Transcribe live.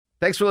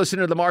Thanks for listening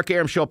to the Mark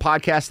Arum Show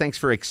podcast. Thanks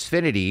for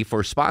Xfinity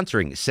for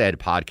sponsoring said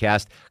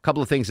podcast. A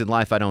couple of things in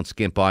life I don't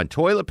skimp on.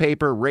 Toilet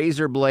paper,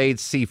 razor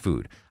blades,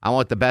 seafood. I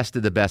want the best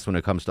of the best when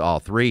it comes to all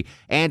three.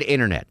 And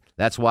internet.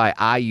 That's why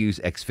I use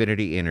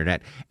Xfinity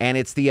Internet. And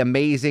it's the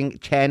amazing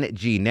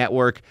 10G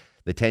network.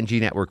 The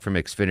 10G network from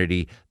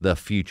Xfinity. The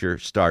future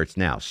starts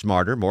now.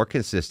 Smarter, more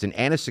consistent,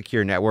 and a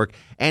secure network.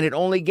 And it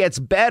only gets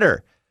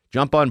better.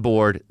 Jump on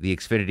board the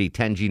Xfinity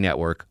 10G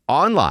network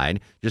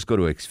online. Just go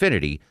to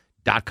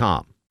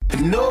Xfinity.com.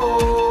 No,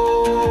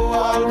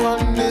 I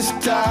want this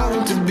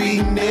town to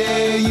be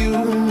near you.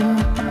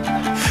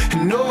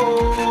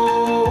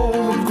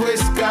 No, gray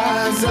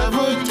skies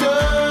ever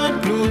turn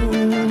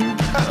blue.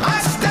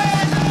 I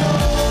stand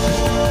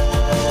alone.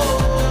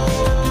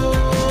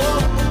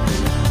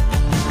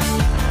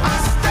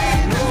 I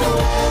stand alone.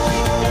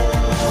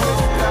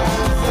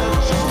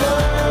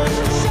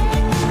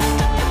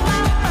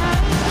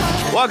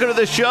 Welcome to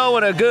the show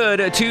and a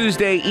good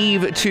Tuesday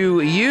Eve to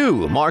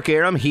you. Mark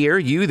Arum here,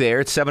 you there.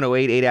 It's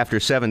 7:08, 8 after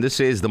 7.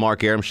 This is the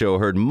Mark Arum Show,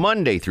 heard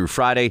Monday through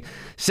Friday,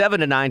 7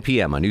 to 9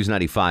 p.m. on News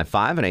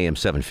 95.5 and AM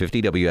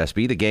 750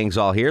 WSB. The gang's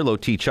all here. Low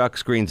T Chuck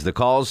screens the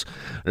calls.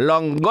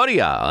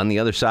 Longoria on the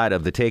other side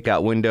of the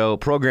takeout window.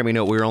 Programming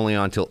note, we're only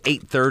on till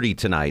 8:30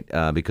 tonight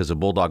because of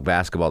Bulldog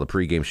basketball. The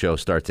pregame show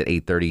starts at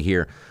 8:30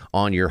 here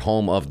on your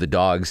home of the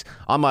Dogs.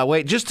 On my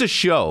way, just to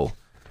show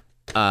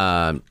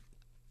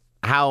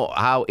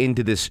how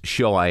into this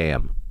show I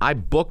am. I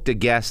booked a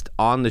guest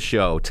on the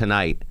show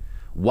tonight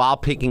while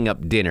picking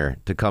up dinner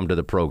to come to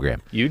the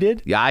program. You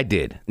did? Yeah, I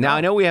did. Now,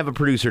 I know we have a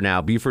producer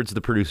now. Buford's the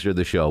producer of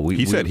the show.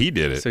 He said he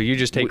did it. So you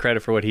just take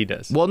credit for what he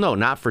does. Well, no,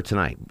 not for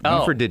tonight.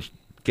 Oh. Buford did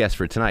guest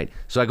for tonight.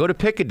 So I go to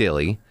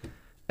Piccadilly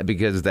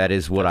because that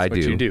is what I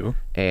do. What you do.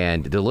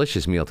 And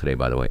delicious meal today,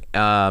 by the way.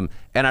 And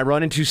I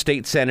run into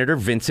State Senator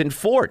Vincent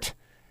Fort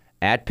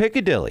at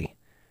Piccadilly.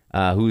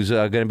 Who's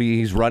going to be,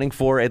 he's running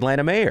for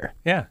Atlanta mayor.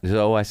 Yeah.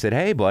 So I said,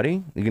 hey,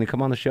 buddy, you going to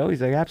come on the show?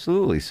 He's like,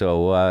 absolutely.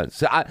 So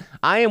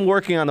I am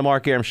working on the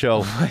Mark Arum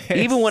Show,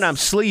 even when I'm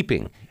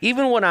sleeping,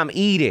 even when I'm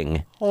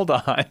eating. Hold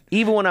on.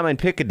 Even when I'm in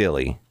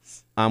Piccadilly,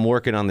 I'm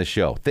working on the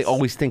show. They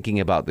always thinking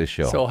about this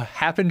show. So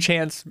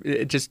chance,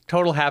 just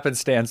total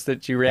happenstance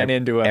that you ran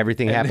into him.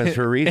 Everything happens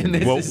for a reason.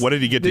 Well, what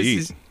did he get to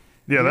eat?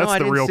 Yeah, that's I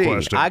the didn't real see.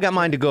 question. I got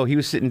mine to go. He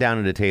was sitting down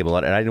at a table,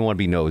 and I didn't want to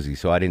be nosy,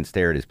 so I didn't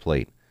stare at his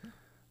plate.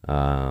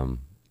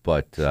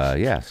 But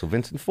so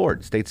Vincent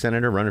Fort, state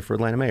senator running for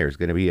Atlanta mayor, is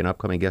going to be an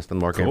upcoming guest on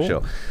the Mark Arum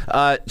Show.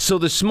 So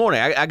this morning,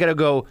 I got to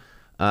go.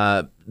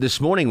 This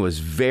morning was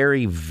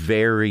very,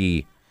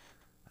 very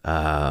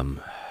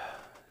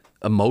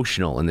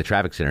emotional in the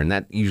traffic center, and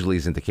that usually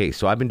isn't the case.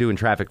 So I've been doing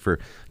traffic for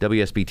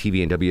WSB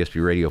TV and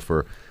WSB Radio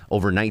for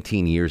over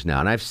 19 years now,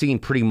 and I've seen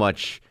pretty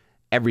much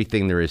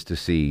everything there is to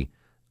see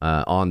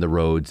on the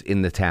roads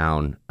in the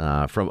town.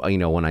 From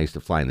when I used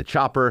to fly in the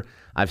chopper,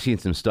 I've seen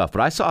some stuff, but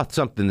I saw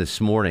something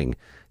this morning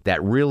that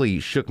really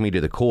shook me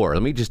to the core.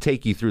 Let me just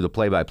take you through the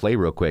play-by-play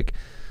real quick.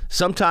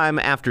 Sometime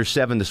after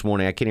 7 this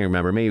morning, I can't even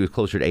remember, maybe it was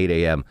closer to 8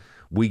 a.m.,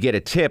 we get a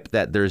tip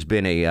that there's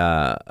been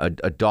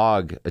a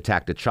dog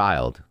attacked a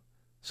child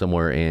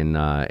somewhere in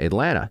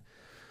Atlanta.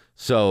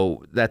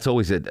 So that's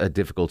always a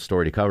difficult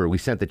story to cover. We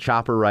sent the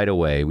chopper right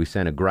away. We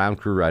sent a ground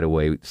crew right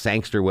away.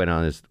 Sangster went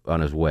on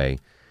his way.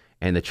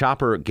 And the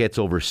chopper gets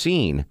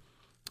overseen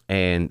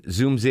and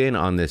zooms in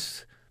on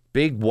this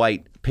big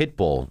white pit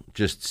bull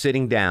just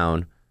sitting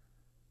down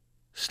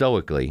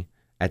stoically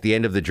at the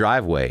end of the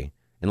driveway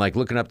and like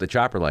looking up the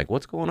chopper like,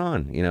 what's going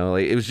on?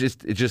 It was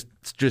just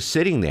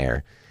sitting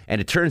there. And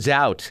it turns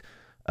out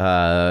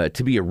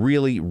to be a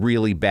really,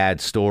 really bad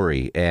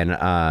story. And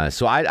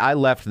so I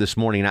left this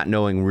morning not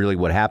knowing really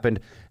what happened.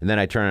 And then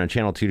I turned on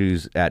Channel 2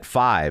 News at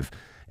 5.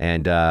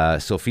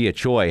 And Sophia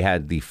Choi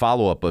had the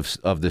follow-up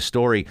of the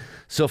story.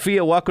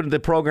 Sophia, welcome to the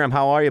program.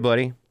 How are you,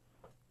 buddy?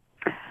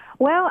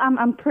 Well,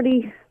 I'm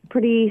pretty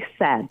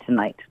sad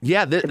tonight.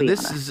 Yeah,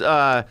 this is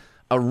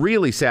a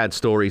really sad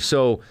story.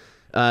 So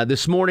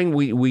this morning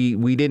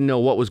we didn't know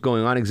what was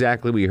going on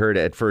exactly. We heard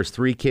at first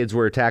 3 kids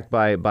were attacked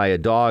by a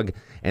dog.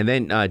 And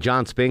then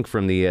John Spink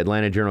from the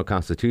Atlanta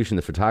Journal-Constitution,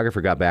 the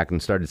photographer, got back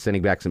and started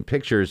sending back some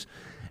pictures.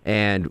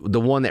 And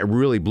the one that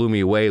really blew me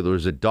away, there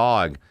was a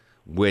dog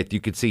with, you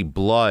could see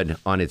blood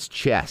on its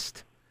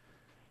chest.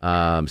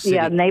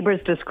 Neighbors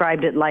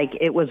described it like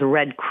it was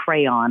red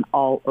crayon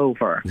all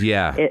over.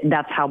 Yeah.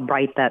 That's how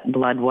bright that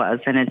blood was.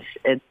 And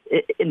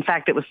in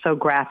fact, it was so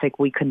graphic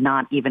we could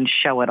not even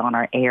show it on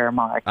our air,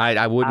 Mark.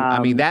 I wouldn't. I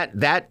mean,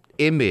 that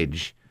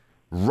image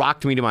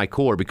rocked me to my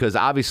core because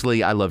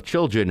obviously I love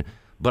children,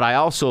 but I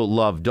also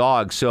love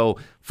dogs. So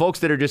folks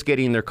that are just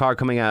getting in their car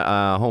coming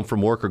home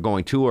from work or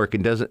going to work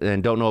and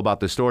don't know about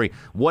the story,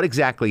 what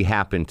exactly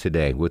happened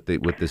today with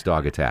this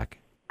dog attack?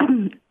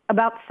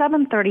 About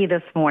 7:30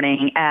 this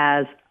morning,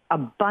 as a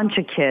bunch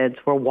of kids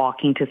were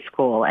walking to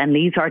school, and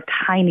these are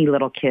tiny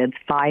little kids,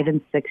 5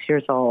 and 6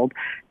 years old.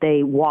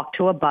 They walk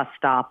to a bus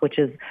stop, which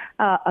is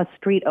a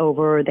street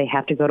over. They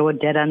have to go to a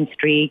dead-end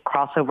street,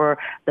 cross over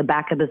the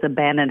back of this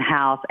abandoned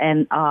house,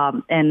 and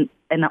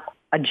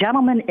a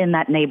gentleman in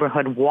that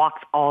neighborhood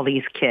walks all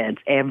these kids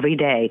every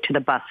day to the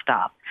bus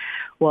stop.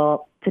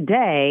 Well,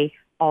 today,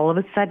 all of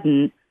a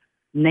sudden,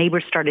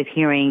 neighbors started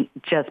hearing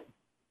just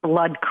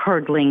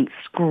blood-curdling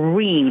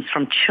screams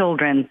from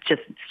children,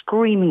 just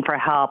screaming for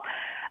help.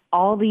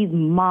 All these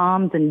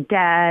moms and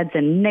dads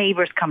and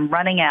neighbors come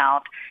running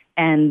out,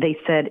 and they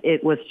said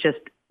it was just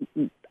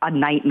a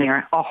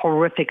nightmare, a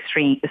horrific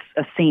scene.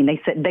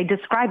 They said they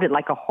described it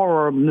like a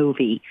horror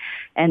movie,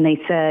 and they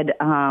said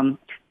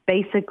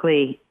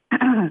basically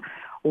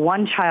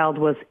one child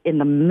was in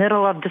the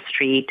middle of the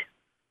street,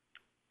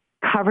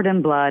 covered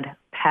in blood,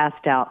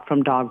 passed out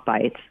from dog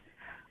bites.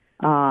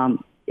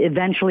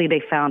 Eventually,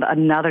 they found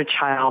another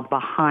child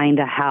behind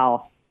a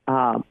house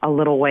a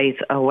little ways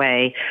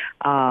away,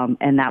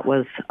 and that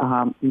was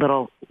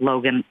little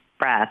Logan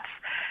Bratz,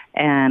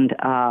 and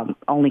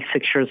only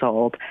 6 years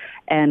old.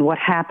 And what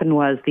happened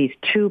was these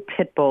two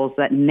pit bulls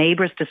that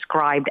neighbors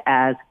described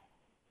as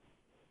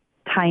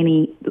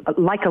tiny,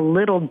 like a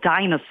little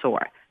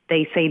dinosaur.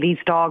 They say these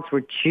dogs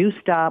were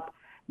juiced up.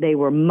 They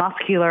were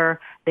muscular.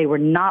 They were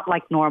not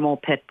like normal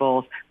pit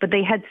bulls, but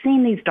they had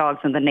seen these dogs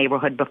in the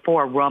neighborhood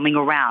before roaming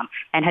around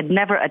and had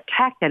never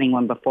attacked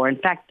anyone before. In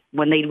fact,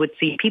 when they would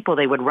see people,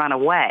 they would run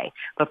away.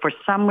 But for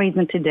some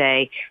reason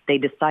today, they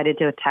decided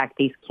to attack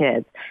these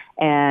kids.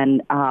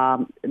 And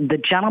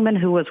the gentleman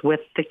who was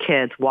with the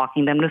kids,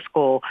 walking them to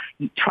school,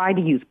 tried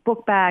to use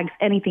book bags,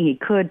 anything he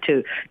could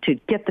to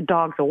get the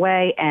dogs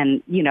away,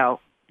 and, you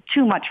know,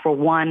 too much for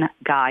one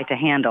guy to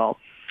handle.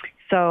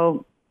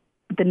 So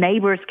the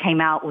neighbors came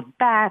out with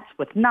bats,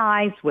 with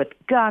knives, with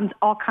guns,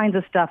 all kinds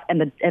of stuff.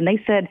 And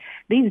they said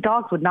these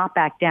dogs would not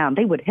back down.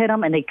 They would hit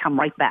them and they'd come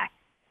right back.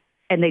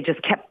 And they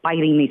just kept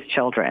biting these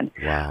children.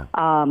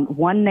 Wow.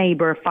 One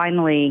neighbor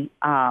finally,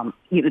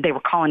 they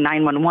were calling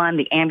 911.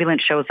 The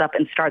ambulance shows up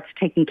and starts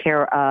taking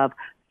care of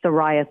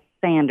Soraya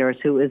Sanders,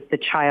 who is the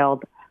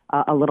child,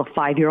 a little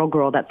 5-year-old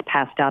girl that's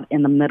passed out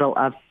in the middle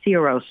of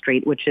Ciro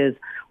Street, which is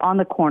on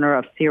the corner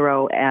of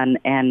Ciro and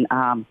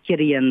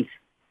Gideon's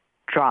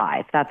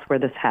Drive. That's where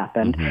this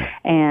happened.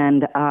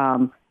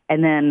 Mm-hmm.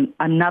 And then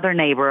another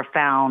neighbor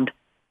found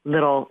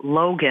little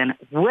Logan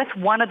with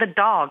one of the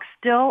dogs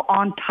still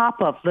on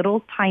top of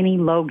little tiny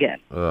Logan.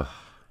 Ugh.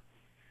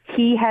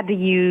 He had to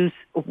use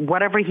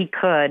whatever he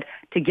could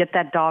to get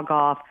that dog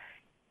off.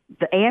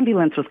 The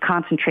ambulance was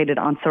concentrated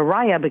on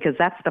Soraya because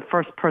that's the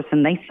first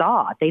person they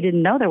saw. They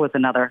didn't know there was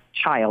another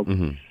child.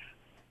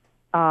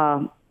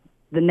 Mm-hmm.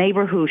 The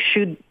neighbor who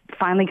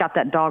finally got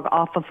that dog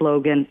off of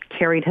Logan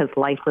carried his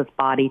lifeless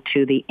body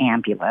to the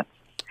ambulance.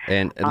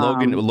 And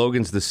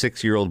Logan's the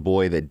 6-year-old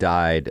boy that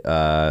died.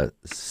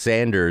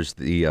 Sanders,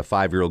 the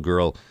 5-year-old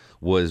girl,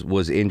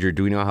 was injured.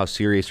 Do we know how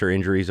serious her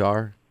injuries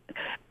are?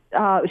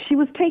 She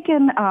was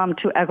taken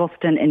to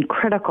Eggleston in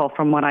critical,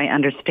 from what I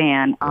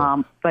understand.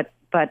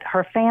 But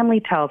her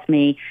family tells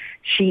me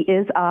she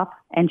is up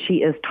and she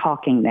is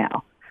talking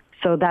now.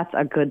 So that's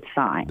a good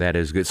sign. That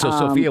is good. So,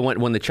 Sophia,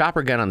 when the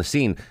chopper got on the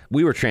scene,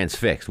 we were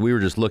transfixed. We were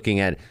just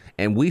looking at,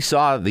 and we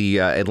saw the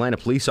Atlanta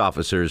police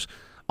officers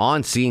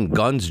on scene,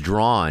 guns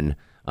drawn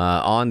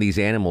on these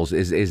animals.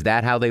 Is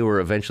that how they were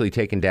eventually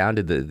taken down?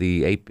 Did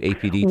the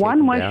APD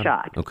One was down?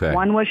 shot. Okay.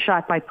 One was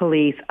shot by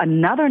police.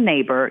 Another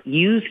neighbor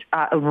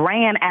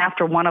ran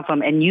after one of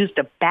them and used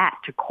a bat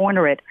to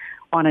corner it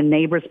on a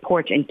neighbor's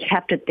porch and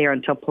kept it there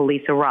until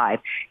police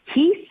arrived.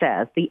 He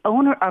says the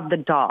owner of the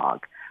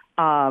dog,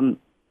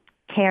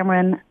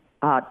 Cameron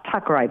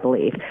Tucker, I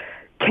believe,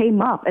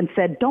 came up and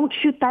said, "Don't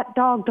shoot that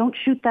dog. Don't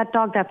shoot that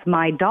dog. That's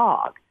my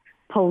dog."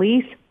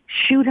 Police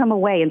shoot him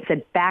away and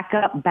said, "Back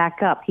up,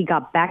 back up." He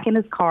got back in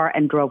his car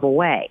and drove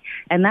away.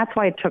 And that's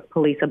why it took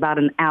police about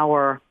an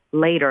hour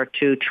later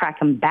to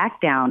track him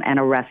back down and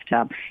arrest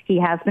him. He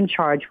has been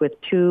charged with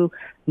 2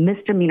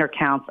 misdemeanor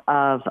counts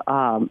of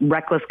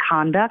reckless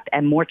conduct,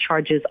 and more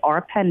charges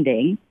are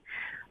pending.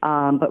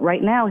 But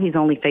right now, he's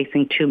only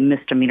facing 2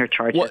 misdemeanor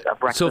charges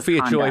of reckless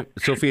conduct.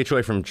 Sophia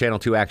Choi from Channel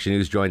 2 Action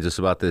News joins us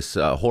about this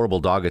horrible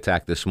dog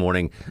attack this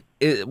morning.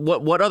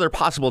 What other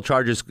possible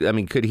charges? I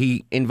mean, could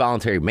he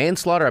involuntary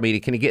manslaughter? I mean,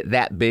 can he get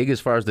that big as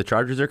far as the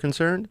charges are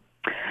concerned?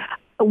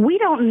 We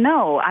don't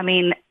know. I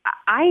mean,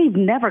 I've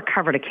never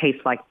covered a case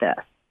like this.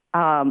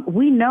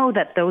 We know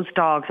that those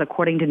dogs,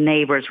 according to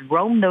neighbors,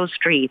 roam those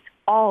streets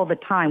all the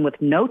time with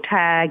no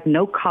tag,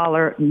 no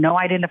collar, no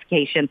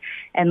identification.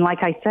 And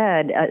like I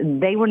said,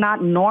 they were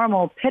not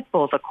normal pit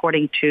bulls,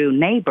 according to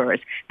neighbors.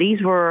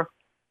 These were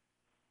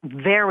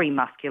very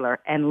muscular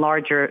and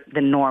larger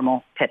than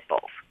normal pit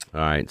bulls.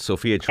 All right,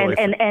 Sophia Choi.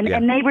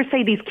 And neighbors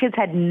say these kids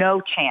had no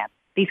chance.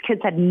 These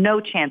kids had no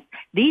chance.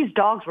 These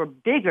dogs were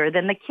bigger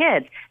than the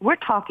kids. We're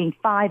talking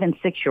 5- and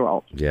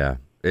 6-year-olds. Yeah.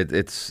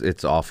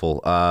 It's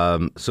awful.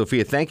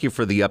 Sophia, thank you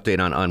for the update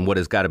on what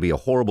has got to be a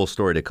horrible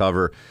story to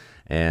cover.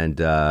 And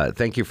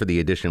thank you for the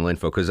additional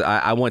info, because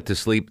I went to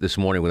sleep this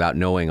morning without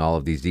knowing all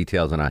of these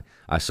details. And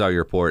I saw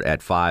your report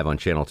at 5 on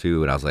Channel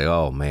 2, and I was like,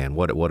 oh, man,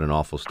 what an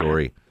awful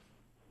story.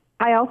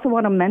 I also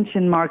want to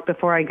mention, Mark,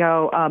 before I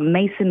go,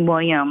 Mason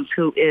Williams,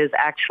 who is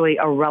actually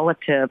a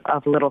relative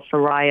of little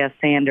Soraya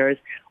Sanders,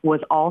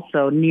 was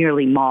also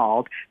nearly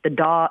mauled.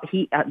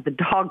 These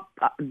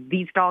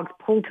dogs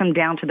pulled him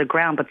down to the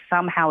ground, but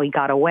somehow he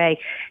got away.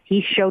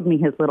 He showed me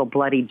his little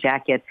bloody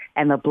jacket,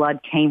 and the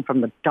blood came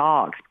from the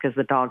dogs because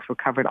the dogs were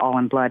covered all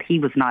in blood. He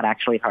was not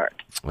actually hurt.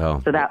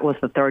 Well, so that was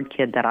the third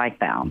kid that I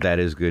found. That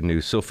is good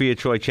news. Sophia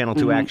Choi, Channel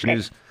 2 Action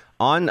News.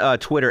 On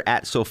Twitter,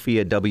 at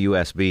Sophia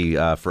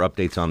WSB, for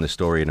updates on the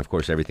story and, of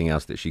course, everything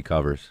else that she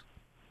covers.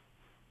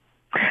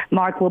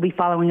 Mark, we'll be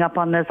following up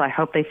on this. I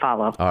hope they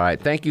follow. All right.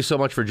 Thank you so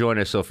much for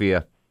joining us,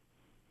 Sophia.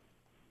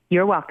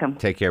 You're welcome.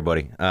 Take care,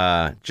 buddy.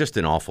 Just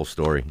an awful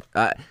story.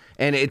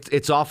 And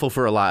it's awful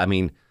for a lot. I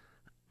mean,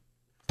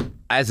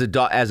 as a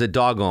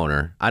dog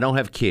owner, I don't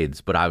have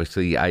kids, but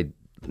obviously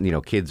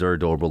kids are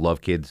adorable,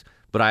 love kids.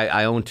 But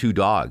I own 2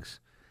 dogs.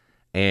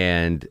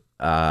 And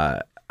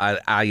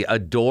I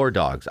adore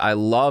dogs. I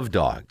love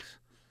dogs.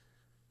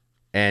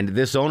 And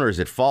this owner is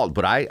at fault.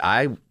 But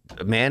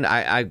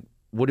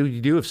what do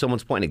you do if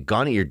someone's pointing a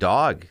gun at your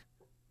dog?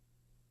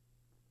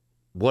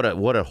 What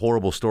a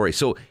horrible story.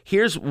 So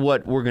here's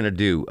what we're going to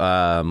do.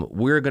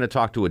 We're going to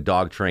talk to a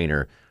dog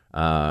trainer,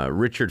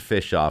 Richard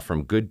Fischoff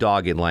from Good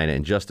Dog Atlanta,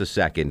 in just a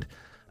second.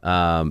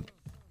 I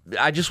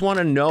just want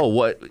to know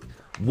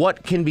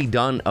what can be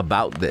done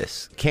about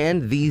this.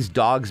 Can these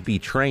dogs be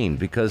trained?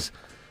 Because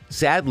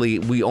sadly,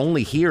 we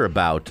only hear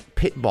about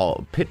pit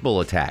bull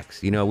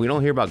attacks. We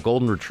don't hear about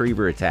golden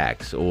retriever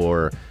attacks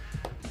or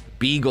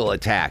beagle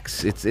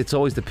attacks. It's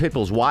always the pit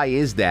bulls. Why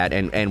is that?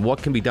 And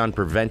what can be done to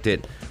prevent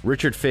it?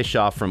 Richard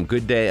Fischoff from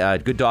Good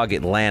Dog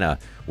Atlanta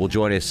will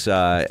join us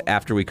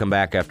after we come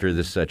back after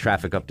this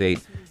traffic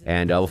update.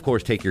 And, of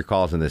course, take your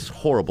calls on this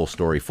horrible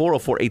story.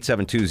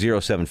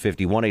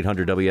 404-872-0750,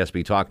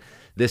 1-800-WSB-TALK.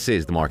 This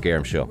is The Mark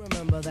Arum Show.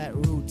 Remember that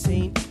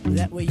routine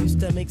that we used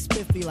to make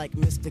spiffy like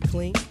Mr.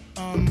 Clean?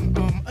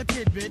 A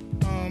tidbit,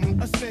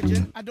 a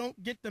smidgen, I don't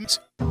get them.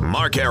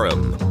 Mark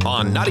Arum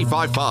on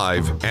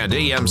 95.5 and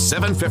AM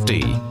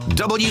 750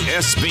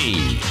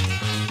 WSB.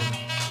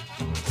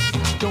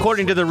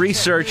 According to the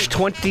research,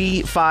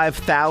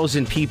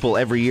 25,000 people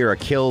every year are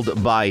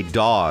killed by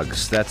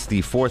dogs. That's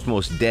the 4th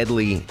most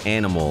deadly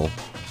animal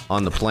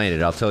on the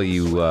planet. I'll tell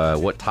you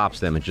what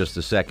tops them in just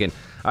a second.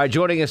 All right,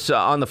 joining us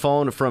on the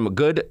phone from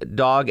Good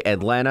Dog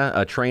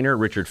Atlanta, trainer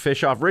Richard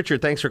Fischoff.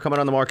 Richard, thanks for coming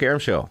on the Mark Arum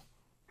Show.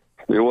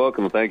 You're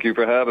welcome. Thank you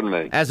for having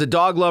me. As a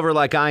dog lover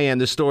like I am,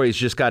 this story's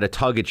just got to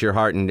tug at your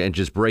heart and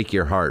just break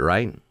your heart,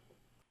 right?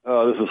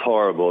 Oh, this is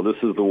horrible. This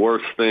is the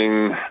worst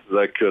thing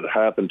that could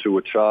happen to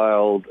a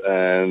child,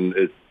 and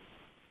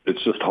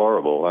it's just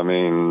horrible. I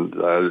mean,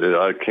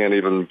 I can't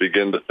even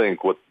begin to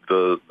think what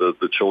the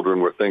children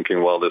were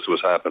thinking while this was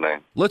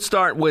happening. Let's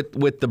start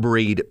with the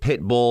breed,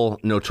 pit bull,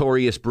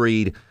 notorious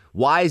breed.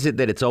 Why is it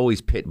that it's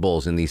always pit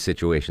bulls in these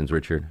situations,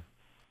 Richard?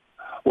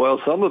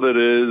 Well, some of it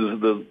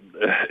is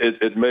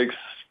it makes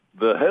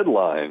the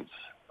headlines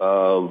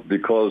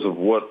because of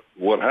what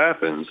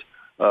happens.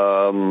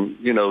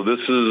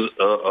 This is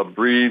a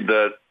breed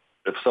that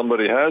if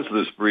somebody has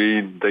this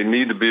breed, they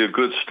need to be a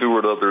good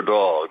steward of their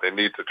dog. They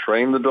need to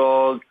train the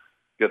dog,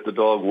 get the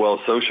dog well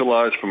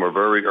socialized from a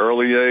very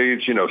early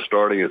age,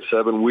 starting at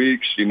 7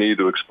 weeks. You need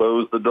to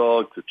expose the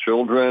dog to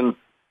children,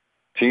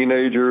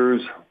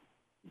 teenagers,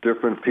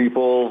 different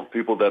people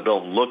that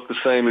don't look the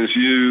same as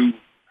you,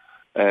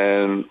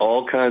 and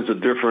all kinds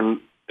of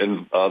different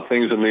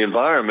things in the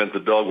environment the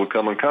dog would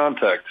come in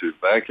contact to.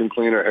 Vacuum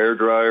cleaner, hair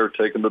dryer,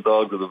 taking the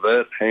dog to the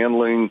vet,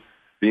 handling,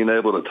 being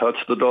able to touch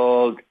the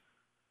dog.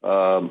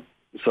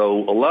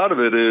 So a lot of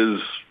it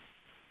is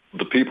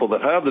the people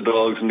that have the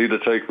dogs need to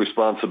take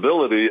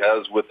responsibility.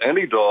 As with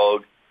any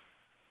dog,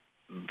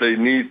 they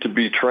need to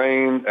be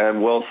trained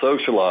and well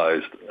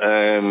socialized.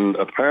 And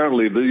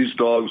apparently these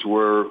dogs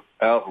were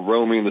out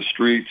roaming the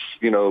streets,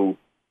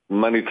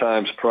 many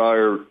times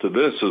prior to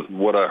this is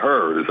what I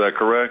heard. Is that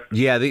correct?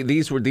 Yeah,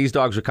 these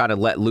dogs were kind of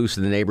let loose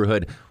in the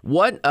neighborhood.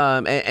 What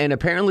and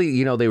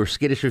apparently, they were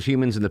skittish of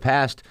humans in the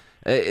past.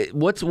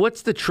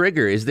 What's the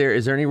trigger? Is there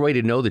any way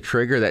to know the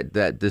trigger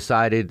that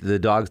decided the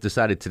dogs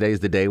decided today's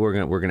the day we're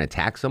gonna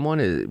attack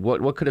someone?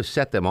 What could have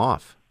set them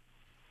off?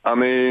 I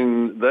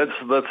mean,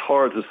 that's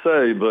hard to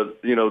say,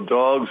 but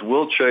dogs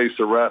will chase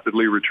a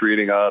rapidly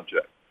retreating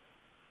object,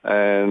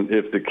 and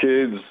if the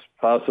kids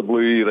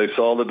possibly they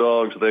saw the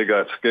dogs, they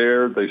got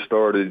scared, they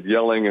started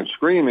yelling and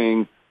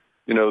screaming,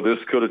 this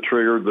could have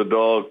triggered the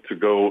dog to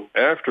go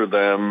after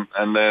them.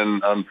 And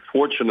then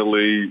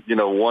unfortunately,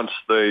 once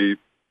they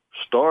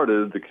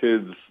started, the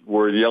kids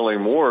were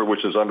yelling more,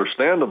 which is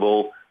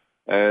understandable,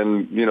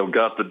 and,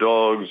 got the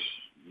dogs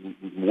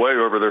way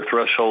over their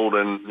threshold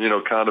and,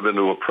 kind of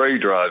into a prey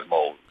drive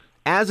mode.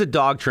 As a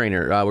dog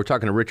trainer, we're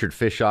talking to Richard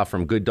Fischoff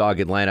from Good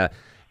Dog Atlanta.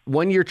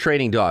 When you're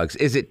training dogs,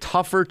 is it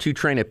tougher to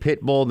train a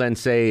pit bull than,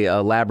 say,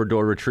 a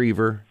Labrador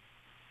Retriever?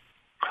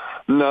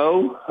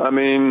 No. I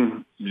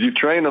mean, you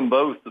train them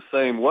both the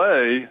same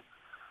way,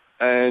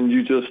 and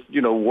you just,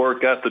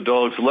 work at the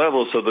dog's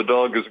level so the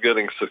dog is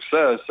getting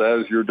success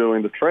as you're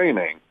doing the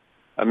training.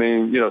 I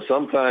mean,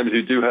 sometimes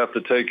you do have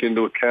to take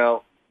into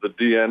account the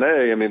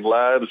DNA. I mean,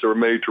 labs are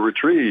made to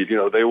retrieve.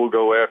 They will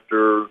go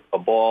after a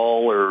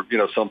ball or,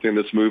 something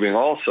that's moving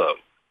also.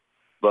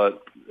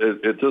 But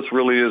it just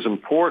really is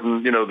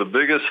important. The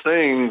biggest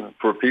thing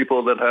for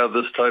people that have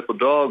this type of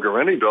dog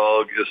or any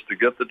dog is to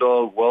get the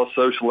dog well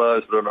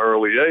socialized at an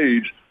early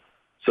age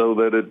so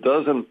that it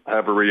doesn't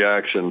have a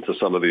reaction to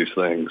some of these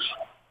things.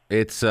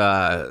 It's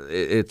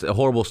a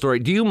horrible story.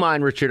 Do you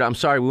mind, Richard? I'm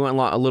sorry, we went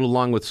a little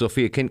long with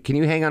Sophia. Can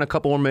you hang on a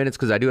couple more minutes?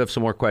 Because I do have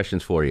some more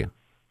questions for you.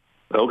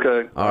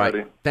 Okay. All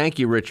right. Thank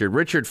you, Richard.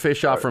 Richard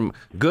Fishoff from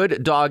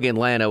Good Dog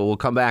Atlanta. We'll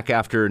come back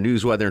after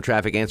news, weather, and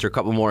traffic, answer a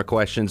couple more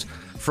questions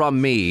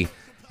from me,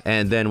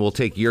 and then we'll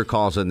take your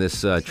calls on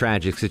this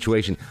tragic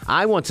situation.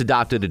 I once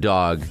adopted a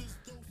dog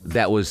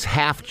that was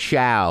half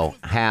chow,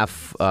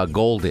 half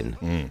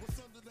golden.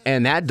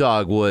 And that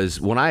dog was,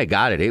 when I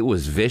got it, it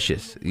was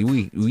vicious.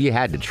 We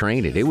had to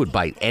train it. It would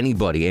bite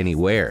anybody,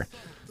 anywhere.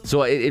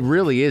 So it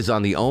really is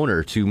on the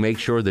owner to make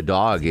sure the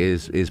dog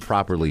is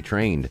properly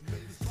trained.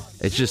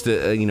 It's just,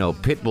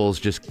 pit bulls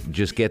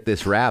just get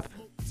this rap,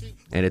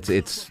 and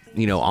it's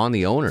on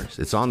the owners.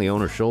 It's on the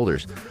owner's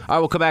shoulders. All right,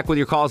 we'll come back with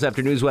your calls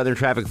after news, weather, and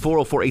traffic,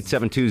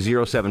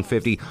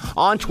 404-872-0750,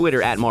 on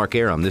Twitter, @Mark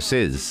Arum. This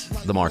is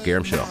The Mark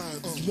Arum Show.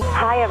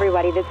 Hi,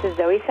 everybody. This is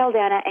Zoe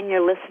Saldana, and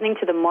you're listening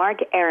to The Mark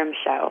Arum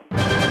Show.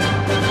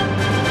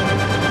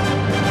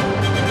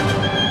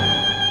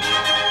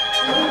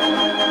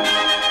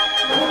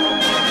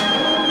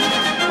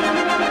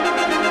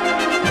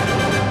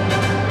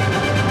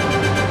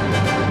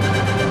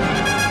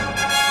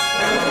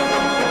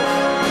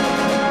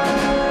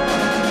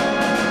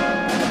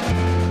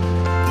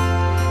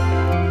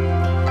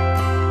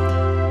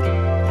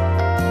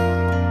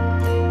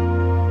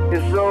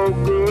 It's so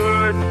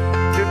good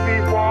to be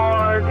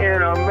born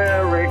in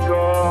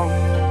America,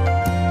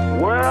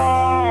 where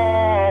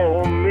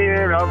all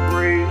men are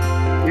free.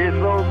 It's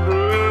so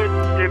good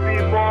to be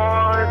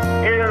born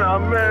in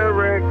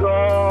America,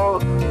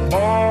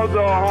 all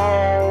the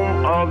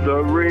home of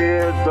the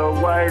red, the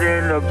white,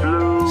 and the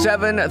blue.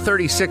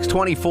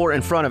 7:36:24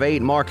 in front of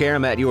 8. Mark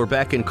Arum at your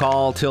beck and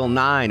call till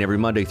 9 every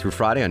Monday through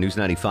Friday on News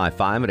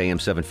 95.5 at AM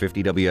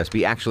 750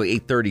 WSB. Actually,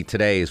 8:30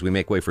 today as we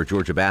make way for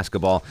Georgia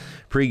basketball.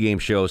 Pre-game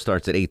show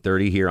starts at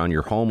 8:30 here on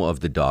your home of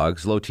the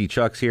Dogs. Low T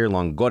Chuck's here.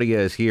 Longoria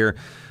is here.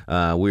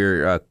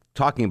 We're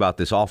talking about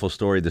this awful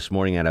story this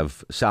morning out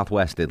of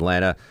Southwest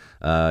Atlanta.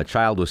 A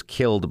child was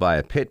killed by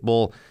a pit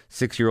bull.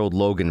 6-year-old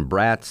Logan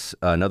Bratz.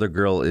 Another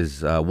girl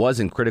was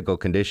in critical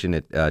condition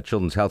at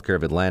Children's Healthcare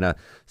of Atlanta.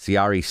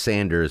 Ciari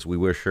Sanders. We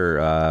wish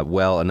her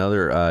well.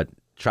 Another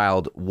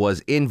child was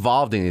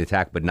involved in the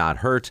attack but not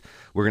hurt.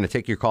 We're going to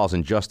take your calls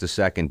in just a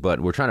second, but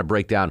we're trying to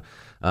break down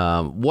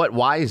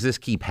why does this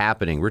keep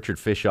happening? Richard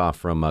Fishoff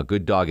from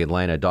Good Dog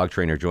Atlanta, dog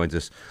trainer, joins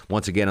us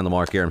once again on the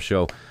Mark Arum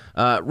Show.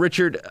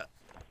 Richard,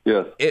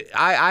 yes.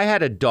 I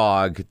had a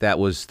dog that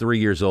was 3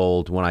 years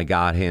old when I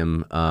got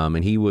him,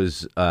 and he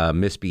was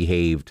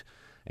misbehaved,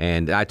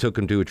 and I took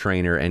him to a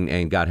trainer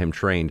and got him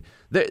trained.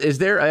 Is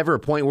there ever a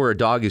point where a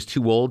dog is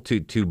too old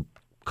to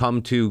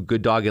come to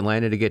Good Dog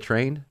Atlanta to get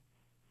trained?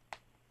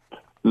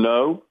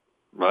 No.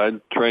 I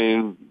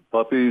train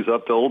puppies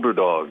up to older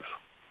dogs.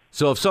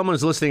 So if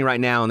someone's listening right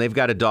now and they've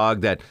got a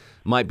dog that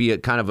might be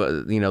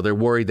they're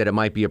worried that it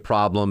might be a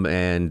problem,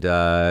 and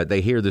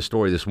they hear the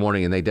story this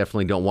morning and they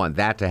definitely don't want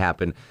that to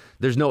happen,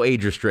 there's no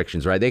age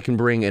restrictions, right? They can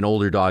bring an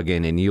older dog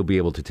in and you'll be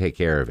able to take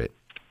care of it.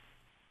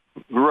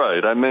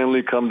 Right. I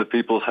mainly come to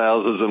people's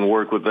houses and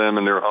work with them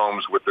in their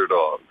homes with their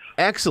dogs.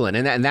 Excellent.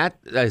 And that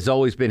has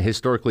always been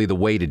historically the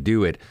way to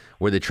do it,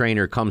 where the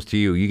trainer comes to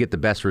you. You get the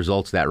best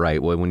results that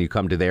right when you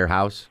come to their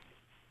house?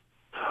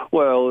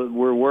 Well,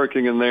 we're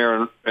working in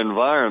their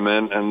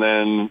environment, and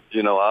then,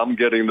 I'm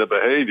getting the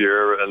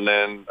behavior, and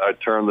then I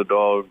turn the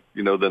dog,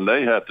 then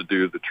they have to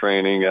do the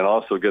training and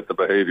also get the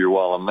behavior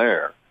while I'm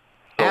there.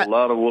 So a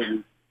lot of what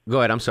we... Go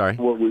ahead, I'm sorry.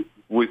 A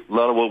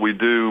lot of what we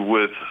do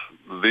with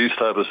these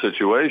type of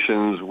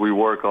situations, we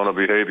work on a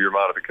behavior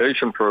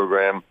modification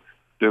program,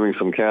 doing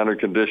some counter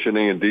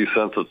conditioning and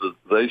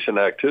desensitization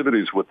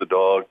activities with the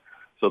dog,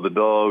 so the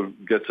dog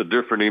gets a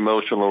different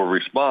emotional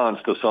response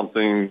to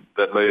something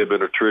that may have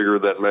been a trigger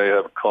that may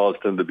have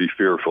caused him to be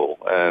fearful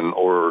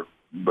or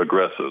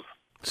aggressive.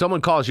 Someone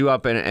calls you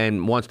up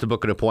and wants to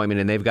book an appointment,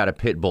 and they've got a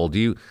pit bull.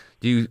 Do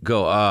you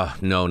go,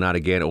 no, not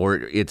again, or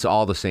it's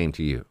all the same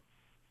to you?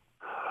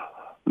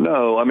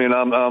 No, I mean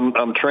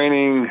I'm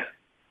training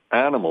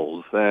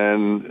animals,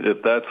 and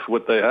if that's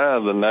what they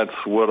have, then that's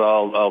what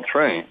I'll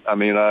train. I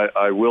mean,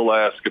 I will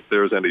ask if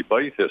there's any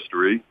bite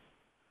history,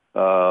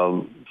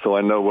 so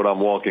I know what I'm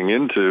walking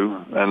into,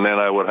 and then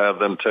I would have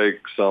them take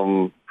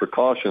some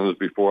precautions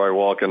before I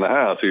walk in the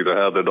house, either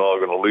have the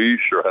dog on a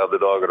leash or have the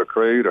dog in a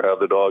crate or have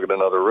the dog in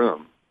another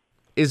room.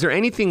 Is there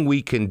anything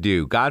we can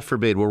do? God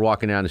forbid we're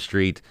walking down the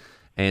street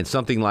and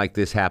something like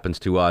this happens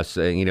to us,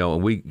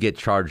 and we get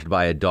charged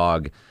by a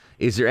dog.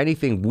 Is there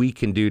anything we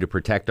can do to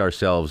protect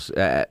ourselves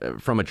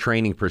from a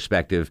training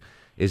perspective?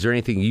 Is there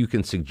anything you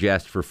can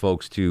suggest for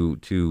folks to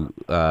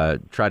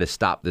try to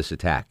stop this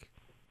attack?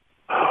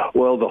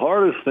 Well, the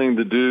hardest thing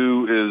to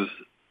do is,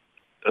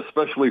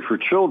 especially for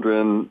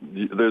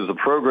children, there's a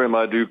program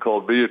I do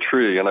called Be a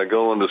Tree, and I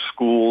go into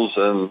schools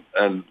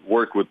and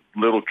work with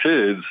little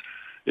kids,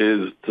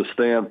 is to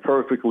stand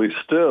perfectly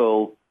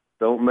still,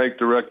 don't make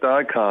direct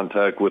eye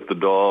contact with the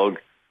dog,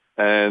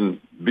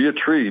 and be a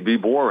tree, be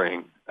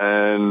boring.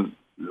 And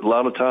a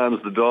lot of times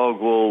the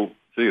dog will,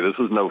 gee, this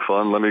is no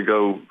fun, let me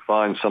go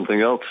find something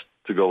else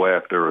to go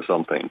after or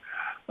something.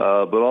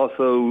 But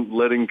also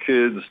letting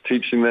kids,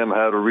 teaching them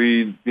how to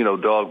read,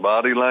 dog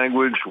body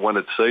language, when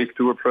it's safe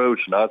to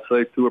approach, not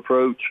safe to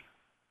approach.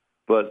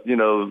 But,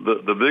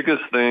 the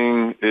biggest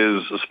thing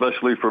is,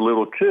 especially for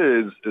little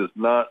kids, is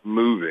not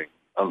moving.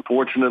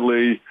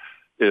 Unfortunately,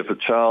 if a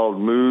child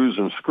moves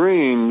and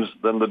screams,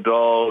 then the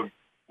dog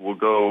will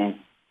go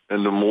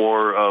into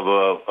more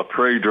of a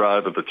prey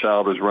drive if the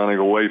child is running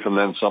away from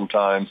them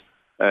sometimes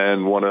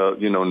and want to,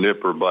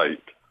 nip or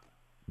bite.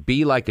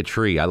 Be like a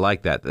tree. I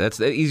like that. That's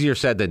easier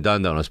said than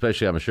done, though,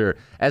 especially, I'm sure,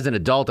 as an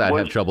adult, I'd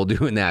have trouble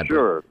doing that.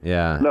 Sure. But,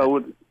 yeah.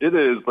 No, it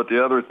is. But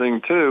the other thing,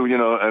 too,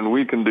 and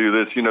we can do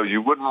this,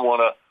 you wouldn't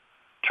want to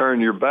turn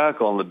your back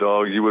on the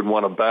dog. You would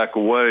want to back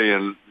away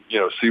and,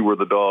 see where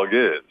the dog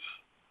is,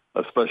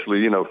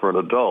 especially, for an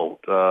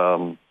adult.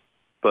 But,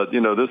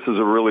 this is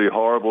a really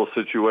horrible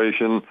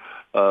situation.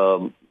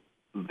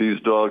 These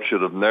dogs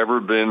should have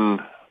never been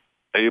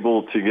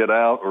able to get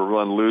out or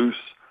run loose.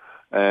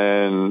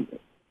 And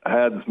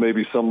had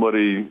maybe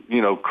somebody,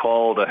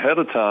 called ahead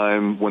of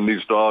time when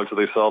these dogs, if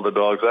they saw the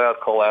dogs out,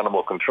 call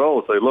animal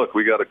control, say, look,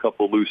 we got a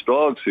couple of loose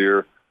dogs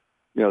here.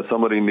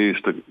 Somebody needs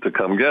to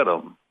come get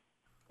them.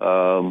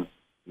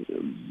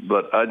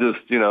 But I just,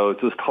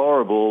 it's just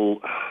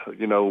horrible,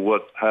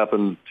 what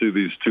happened to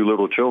these two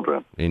little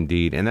children.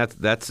 Indeed. And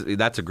that's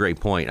a great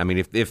point. I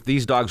mean, if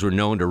these dogs were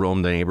known to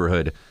roam the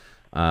neighborhood,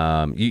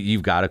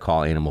 you've got to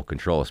call animal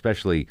control,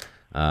 especially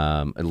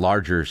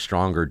larger,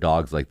 stronger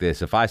dogs like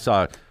this. If I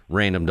saw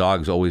random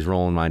dogs always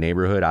rolling my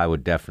neighborhood, I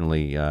would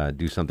definitely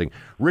do something.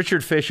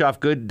 Richard Fischoff,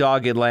 Good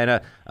Dog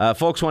Atlanta.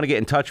 Folks want to get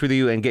in touch with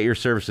you and get your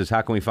services.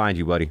 How can we find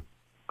you, buddy?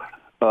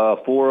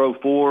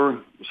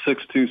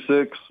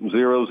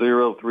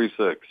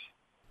 404-626-0036.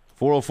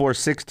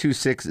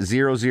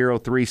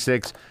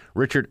 404-626-0036.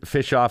 Richard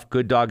Fischoff,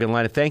 Good Dog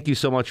Atlanta. Thank you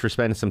so much for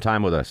spending some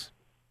time with us.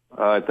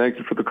 All right. Thank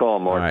you for the call,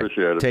 Mark. Right.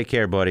 Appreciate it. Take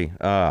care, buddy.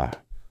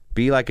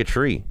 Be like a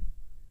tree.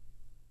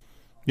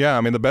 Yeah,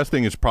 I mean, the best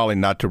thing is probably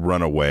not to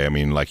run away. I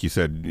mean, like you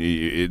said,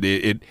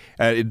 it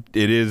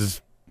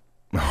is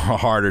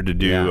harder to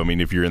do. Yeah. I mean,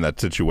 if you're in that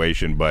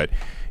situation, but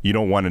you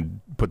don't want to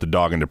put the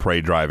dog into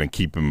prey drive and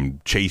keep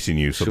him chasing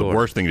you. So Sure. the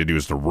worst thing to do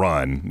is to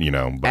run.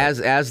 But.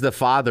 As the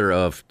father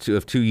of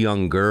two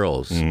young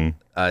girls, and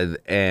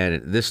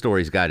this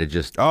story's got to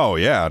just. Oh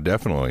yeah,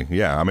 definitely.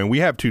 Yeah, I mean, we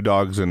have two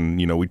dogs, and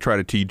we try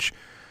to teach,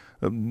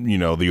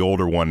 the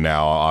older one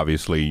now,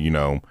 obviously,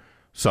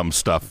 some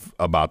stuff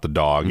about the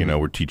dog.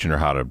 We're teaching her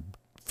how to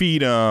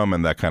feed them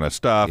and that kind of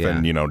stuff. Yeah.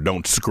 And,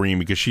 don't scream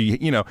because she,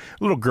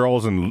 little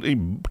girls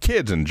and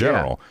kids in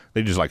general,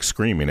 they just like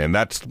screaming. And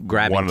that's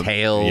grabbing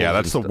tails. Yeah,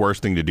 that's the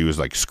worst thing to do is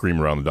like scream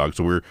around the dog.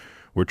 So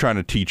we're trying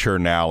to teach her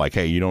now, like,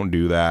 hey, you don't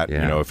do that.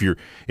 Yeah.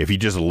 If he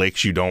just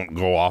licks you, don't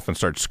go off and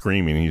start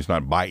screaming. He's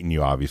not biting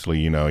you,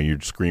 obviously.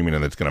 You're screaming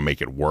and it's going to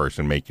make it worse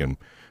and make him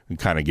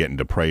kind of get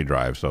into prey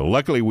drive. So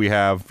luckily we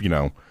have,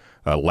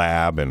 a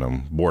lab and a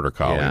border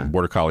collie. Yeah.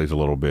 Border collie's a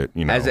little bit,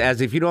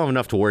 As if you don't have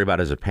enough to worry about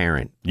as a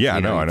parent. Yeah,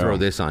 I know. Throw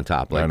this on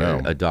top, like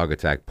a dog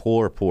attack.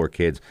 Poor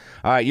kids.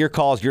 All right, your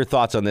calls, your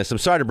thoughts on this. I'm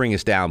sorry to bring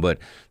us down, but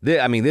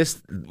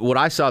what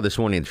I saw this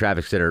morning in the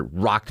traffic center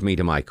rocked me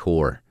to my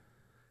core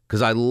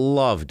because I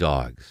love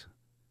dogs.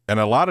 And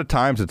a lot of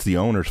times it's the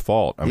owner's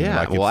fault. I mean,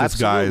 it's this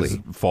absolutely.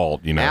 guy's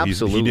fault.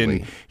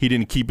 Absolutely. He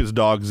didn't keep his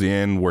dogs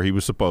in where he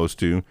was supposed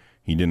to.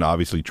 He didn't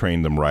obviously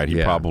train them right.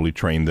 He probably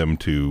trained them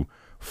to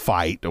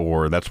fight,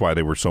 or that's why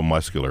they were so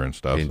muscular and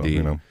stuff.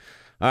 Indeed. So,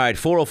 All right,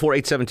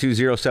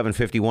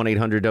 404-872-0750,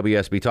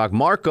 1-800-WSB Talk.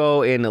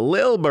 Marco in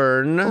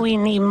Lilburn. We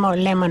need more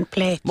lemon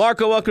plates.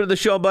 Marco, welcome to the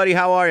show, buddy.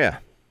 How are you?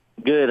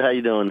 Good. How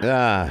you doing?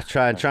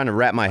 Trying to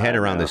wrap my head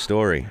around this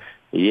story.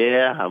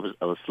 Yeah, I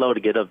was slow to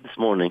get up this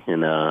morning,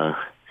 and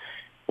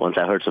once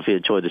I heard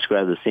Sophia Choi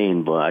describe the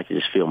scene, boy, I could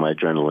just feel my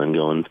adrenaline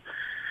going.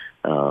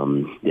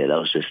 That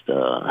was just,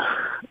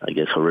 I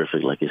guess,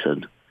 horrific, like you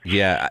said.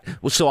 Yeah.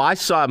 Well, so I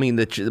saw,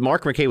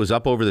 Mark McKay was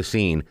up over the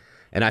scene,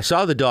 and I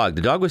saw the dog.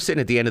 The dog was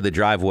sitting at the end of the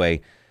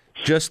driveway,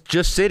 just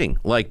sitting,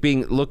 like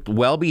looked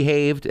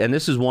well-behaved, and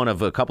this is one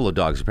of a couple of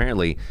dogs,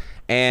 apparently,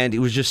 and it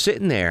was just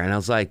sitting there, and I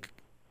was like,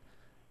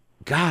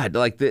 God,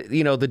 like,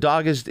 the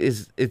dog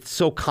is it's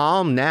so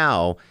calm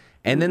now,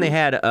 and then they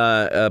had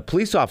a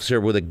police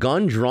officer with a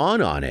gun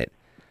drawn on it,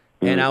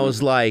 and I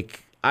was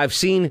like, I've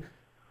seen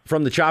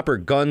from the chopper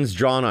guns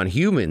drawn on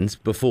humans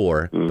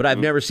before, but I've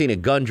never seen a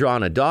gun drawn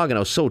on a dog, and I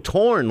was so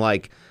torn,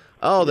 like,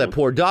 oh, that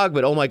poor dog,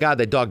 but oh my God,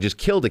 that dog just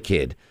killed a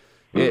kid.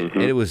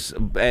 It was,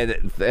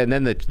 and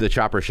then the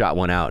chopper shot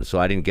one out, so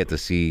I didn't get to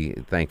see,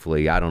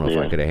 thankfully. I don't know if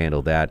I could have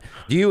handled that.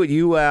 Do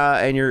you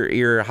and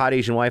your hot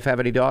Asian wife have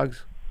any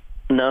dogs?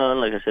 No,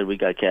 like I said, we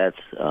got cats.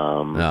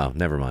 No,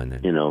 never mind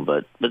then. You know,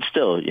 but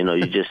still, you know,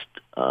 you just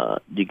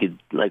you could,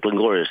 like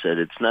Longoria said,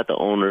 it's not the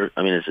owner.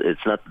 I mean,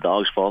 it's not the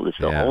dog's fault. It's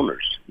the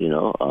owners. You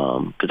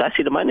know, because I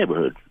see it in my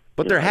neighborhood.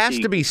 But there has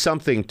to be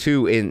something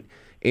too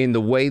in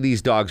the way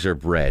these dogs are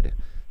bred.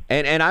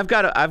 And I've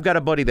got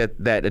a buddy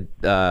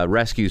that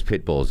rescues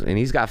pit bulls, and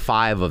he's got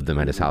 5 of them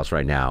at his house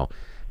right now,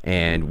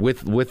 and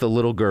with a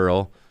little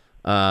girl.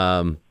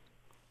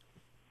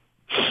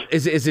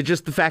 Is it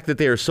just the fact that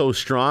they are so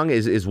strong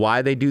is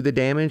why they do the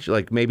damage?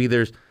 Like maybe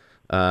there's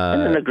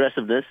and an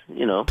aggressiveness,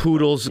 you know.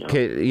 Poodles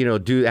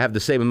do have the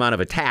same amount of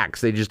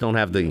attacks. They just don't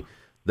have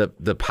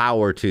the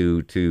power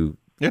to.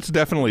 It's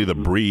definitely the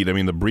breed. I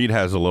mean, the breed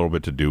has a little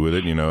bit to do with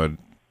it. You know,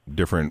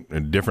 different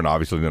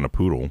obviously than a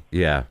poodle.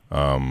 Yeah.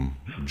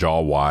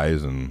 Jaw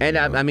wise and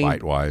I mean,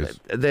 bite wise.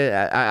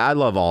 I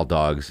love all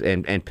dogs,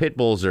 and pit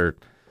bulls are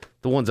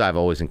the ones I've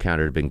always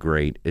encountered have been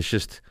great. It's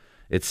just.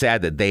 It's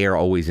sad that they are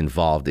always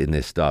involved in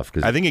this stuff.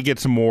 I think it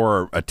gets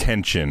more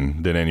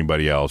attention than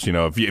anybody else. You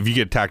know, if you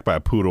get attacked by a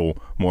poodle,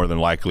 more than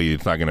likely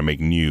it's not going to make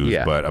news.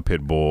 Yeah. But a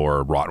pit bull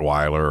or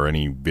Rottweiler or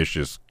any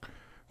vicious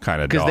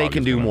kind of dog, because they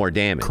can do more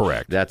damage.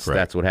 Correct. That's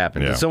what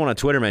happens. Yeah. And someone on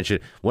Twitter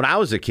mentioned when I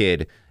was a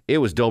kid, it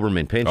was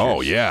Doberman Pinschers.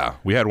 Oh yeah,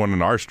 we had one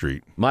in our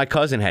street. My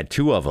cousin had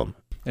 2 of them.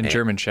 And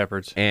German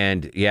Shepherds.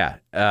 And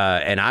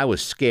and I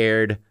was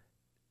scared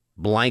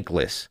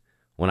blankless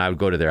when I would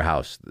go to their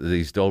house.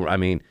 These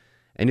Doberman,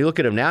 and you look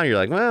at them now, and you're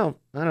like, well,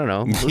 I don't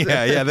know.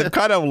 yeah, they've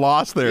kind of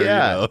lost their.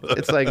 Yeah, you know.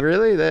 it's like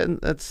really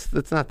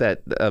that's not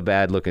that a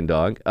bad looking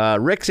dog.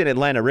 Rick's in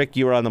Atlanta. Rick,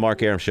 you were on the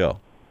Mark Arum Show.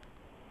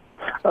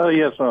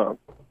 Yes.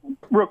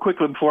 Real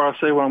quickly before I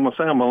say what I'm going to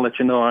say, I'm going to let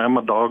you know I am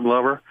a dog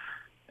lover,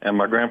 and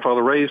my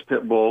grandfather raised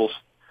pit bulls.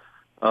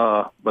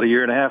 But a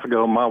year and a half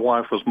ago, my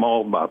wife was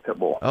mauled by a pit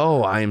bull.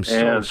 Oh, I am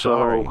so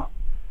sorry.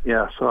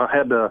 So I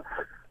had to.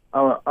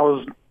 I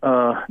was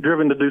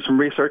driven to do some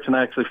research, and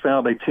I actually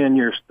found a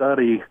 10-year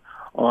study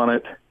on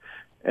it,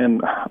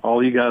 and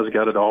all you guys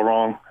got it all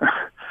wrong.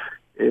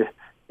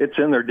 It's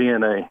in their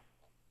DNA,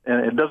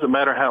 and it doesn't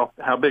matter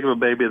how big of a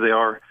baby they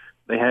are.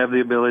 They have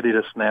the ability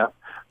to snap.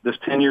 This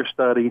 10-year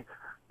study,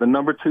 the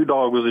number 2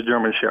 dog was a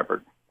German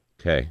Shepherd.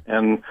 Okay.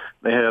 And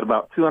they had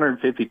about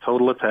 250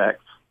 total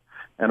attacks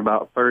and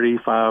about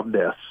 35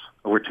 deaths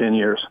over 10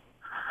 years.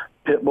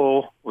 Pit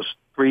Bull was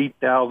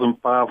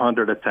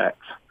 3,500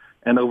 attacks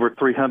and over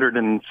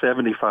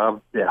 375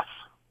 deaths.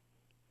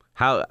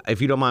 How,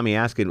 if you don't mind me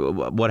asking,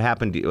 what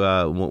happened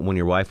when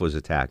your wife was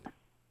attacked?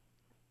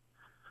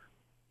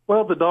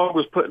 Well, the dog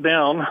was put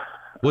down.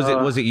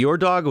 Was it your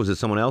dog or was it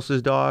someone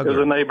else's dog? It was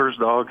a neighbor's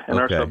dog in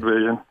our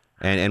subdivision.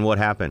 And what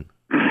happened?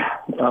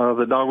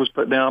 The dog was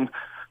put down.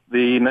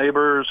 The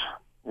neighbors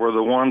were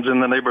the ones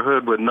in the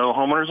neighborhood with no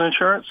homeowner's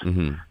insurance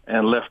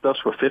and left us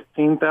with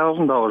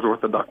 $15,000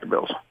 worth of doctor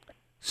bills.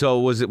 So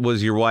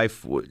was your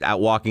wife out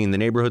walking in the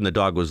neighborhood and the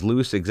dog was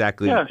loose?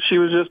 Exactly. Yeah, she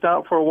was just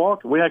out for a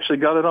walk. We actually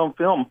got it on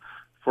film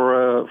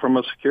from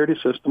a security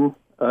system.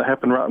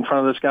 Happened right in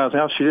front of this guy's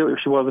house.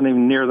 She wasn't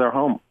even near their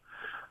home.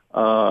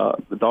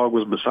 The dog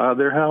was beside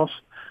their house.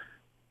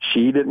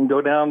 She didn't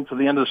go down to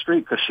the end of the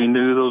street because she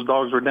knew those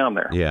dogs were down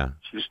there. Yeah.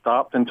 She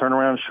stopped and turned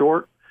around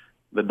short.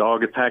 The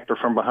dog attacked her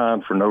from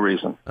behind for no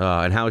reason.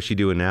 And how is she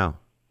doing now?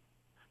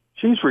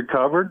 She's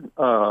recovered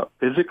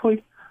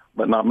physically,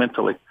 but not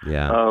mentally.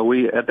 Yeah.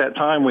 At that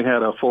time, we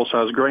had a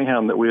full-size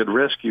greyhound that we had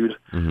rescued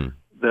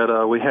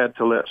that we had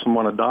to let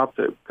someone adopt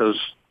it because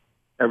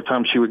every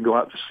time she would go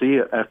out to see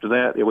it after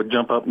that, it would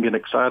jump up and get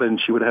excited and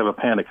she would have a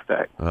panic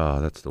attack. Oh,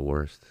 that's the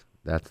worst.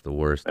 That's the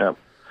worst. Yeah.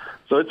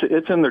 So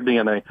it's in their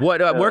DNA.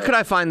 Where could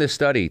I find this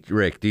study,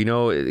 Rick? Do you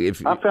know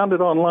if I found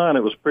it online?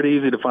 It was pretty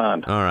easy to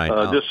find. All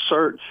right. Just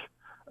search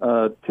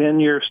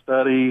 10-year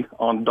study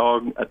on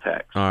dog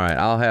attacks. All right.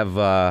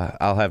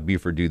 I'll have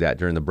Buford do that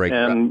during the break.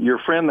 And your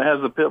friend that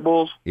has the pit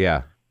bulls,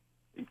 yeah,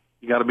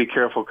 you got to be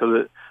careful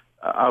because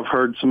I've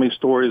heard so many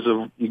stories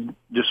of you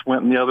just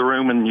went in the other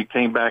room and you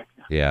came back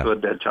to a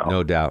dead child.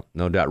 No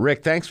doubt.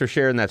 Rick, thanks for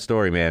sharing that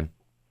story, man.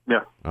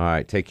 Yeah. All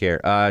right. Take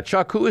care.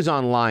 Chuck, who is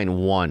on line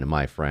 1,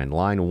 my friend?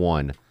 Line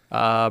 1.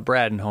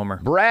 Brad and Homer.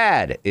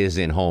 Brad is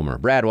in Homer.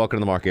 Brad, welcome to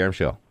the Mark Arum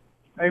Show.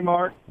 Hey,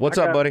 Mark. What's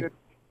up, buddy?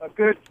 A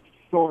good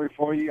story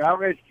for you. I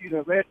rescued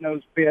a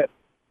red-nosed pit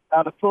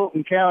out of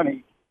Fulton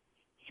County.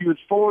 She was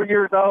 4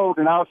 years old,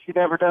 and all she'd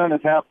ever done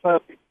is have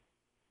puppies.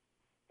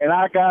 And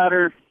I got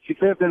her. She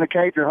lived in a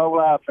cage her whole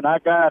life, and I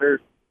got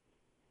her.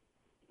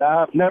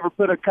 I've never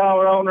put a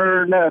collar on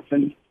her or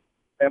nothing.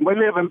 And we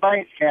live in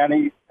Banks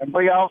County, and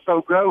we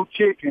also grow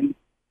chickens.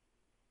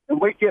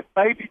 And we get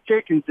baby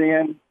chickens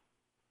in.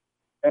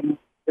 And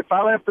if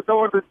I left the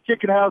door of the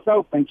chicken house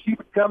open, she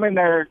would come in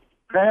there,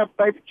 grab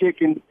baby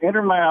chicken in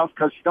her mouth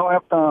because she don't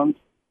have thumbs,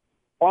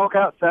 walk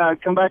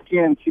outside, come back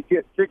in. She'd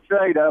get 6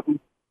 or 8 of them.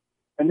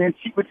 And then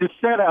she would just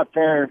sit out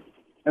there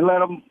and let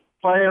them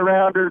play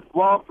around her,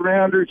 walk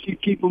around her.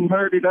 She'd keep them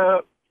herded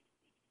up.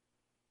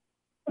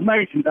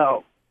 Amazing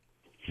dog.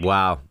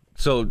 Wow.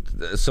 So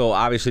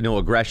obviously no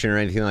aggression or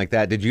anything like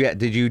that. Did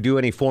you do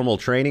any formal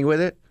training with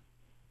it?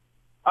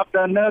 I've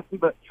done nothing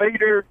but feed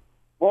her,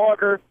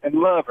 water, and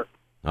love her.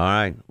 All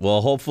right.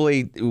 Well,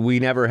 hopefully we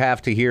never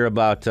have to hear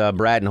about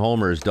Brad and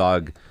Homer's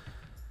dog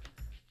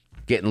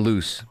getting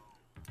loose.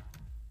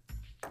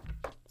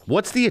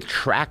 What's the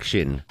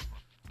attraction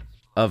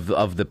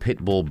of the pit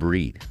bull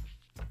breed?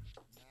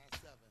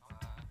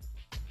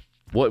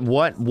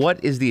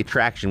 What is the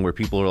attraction where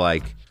people are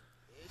like,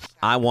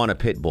 I want a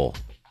pit bull?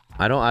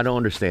 I don't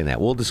understand that.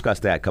 We'll discuss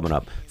that coming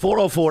up.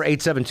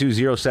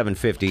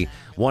 404-872-0750,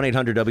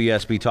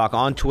 1-800-WSB Talk,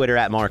 on Twitter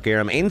at Mark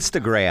Arum,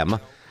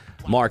 Instagram,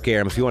 Mark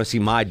Arum. If you want to see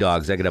my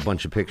dogs, I got a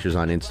bunch of pictures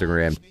on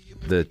Instagram.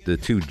 The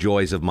two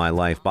joys of my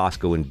life,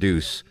 Bosco and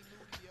Deuce.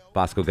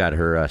 Bosco got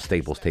her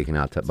staples taken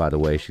out, by the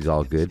way. She's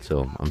all good,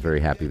 so I'm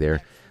very happy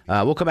there.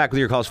 We'll come back with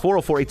your calls.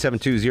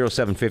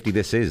 404-872-0750.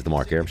 This is The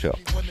Mark Arum Show.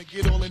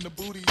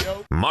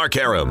 Mark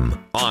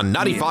Arum on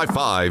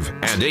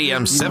 95.5 and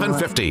AM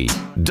 750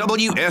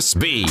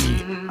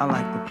 WSB. I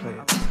like to play.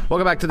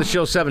 Welcome back to the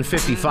show,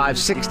 755,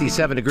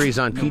 67 degrees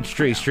on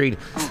Peachtree Street.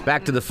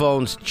 Back to the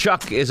phones.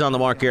 Chuck is on The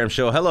Mark Arum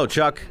Show. Hello,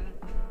 Chuck.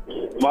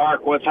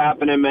 Mark, what's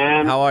happening,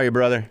 man? How are you,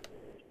 brother?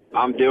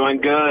 I'm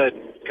doing good.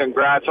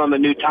 Congrats on the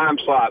new time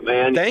slot,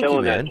 man. Thank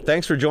you, man.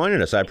 Thanks for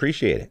joining us. I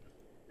appreciate it.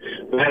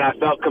 Man, I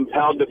felt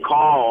compelled to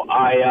call.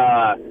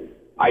 I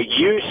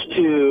used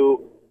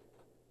to,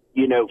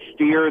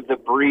 fear the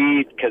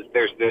breed because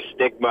there's this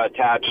stigma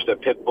attached to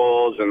pit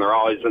bulls, and they're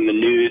always in the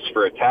news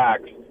for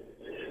attacks.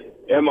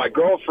 And my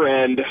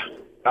girlfriend,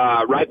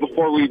 right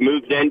before we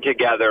moved in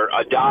together,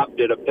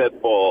 adopted a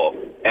pit bull.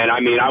 And,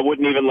 I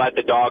wouldn't even let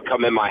the dog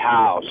come in my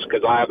house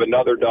because I have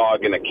another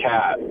dog and a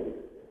cat.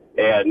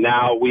 And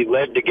now we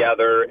live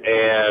together,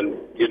 and,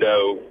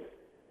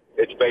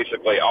 it's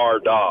basically our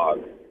dog,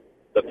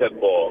 the pit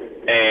bull.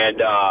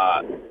 And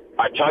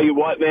I tell you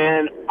what,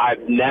 man,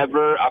 I've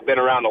been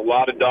around a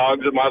lot of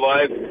dogs in my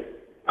life.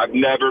 I've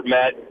never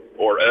met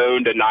or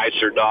owned a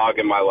nicer dog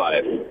in my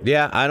life.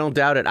 Yeah, I don't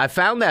doubt it. I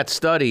found that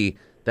study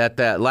that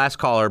last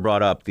caller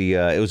brought up.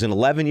 It was an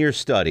 11-year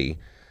study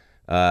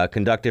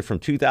conducted from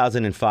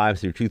 2005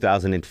 through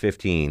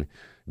 2015.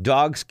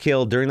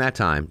 During that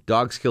time,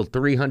 dogs killed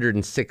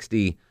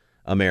 360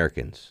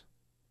 Americans.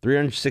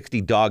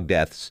 360 dog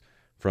deaths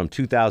from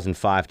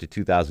 2005 to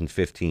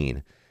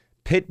 2015.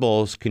 Pit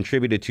bulls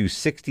contributed to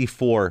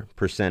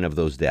 64% of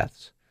those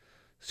deaths.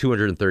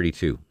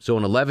 232. So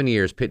in 11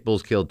 years, pit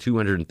bulls killed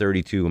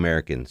 232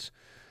 Americans.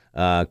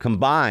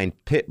 Combined,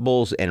 pit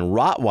bulls and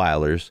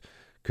Rottweilers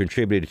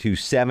contributed to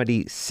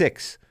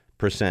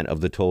 76%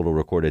 of the total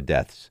recorded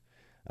deaths.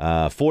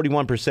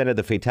 41% of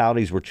the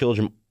fatalities were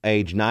children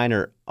age 9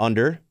 or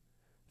under.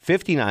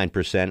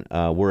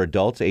 59% were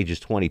adults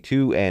ages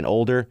 22 and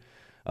older.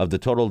 Of the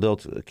total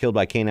adults killed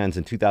by canines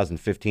in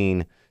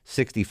 2015,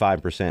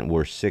 65%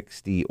 were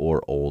 60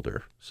 or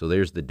older. So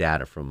there's the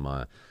data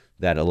from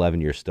that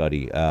 11-year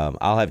study.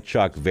 I'll have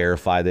Chuck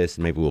verify this,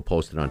 and maybe we'll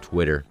post it on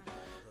Twitter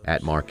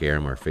at Mark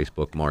Arum or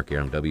Facebook, Mark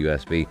Arum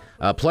WSB.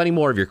 Plenty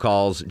more of your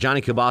calls.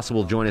 Johnny Cabasa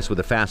will join us with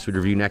a fast food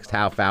review next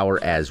half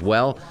hour as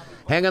well.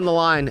 Hang on the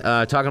line,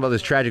 talking about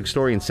this tragic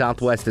story in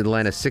Southwest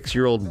Atlanta.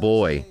 6-year-old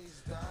boy,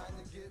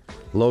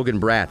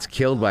 Logan Bratz,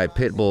 killed by a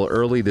pit bull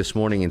early this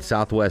morning in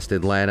Southwest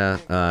Atlanta.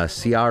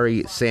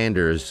 Ciari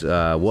Sanders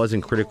was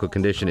in critical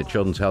condition at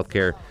Children's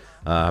Healthcare.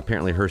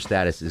 Apparently her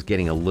status is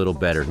getting a little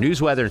better.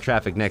 News, weather, and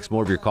traffic next.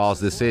 More of your calls.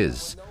 This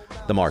is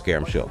The Mark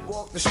Arum Show.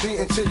 Walk the street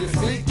until your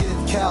feet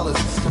get callous.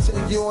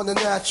 Take you on the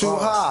natural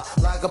high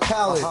like a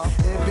pallet.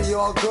 It be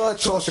all good,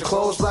 toss your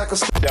clothes like a...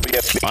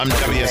 I'm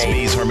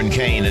WSB's Herman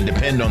Cain, and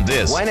depend on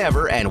this.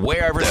 Whenever and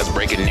wherever there's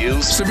breaking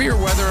news, severe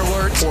weather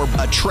alert, or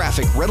a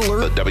traffic red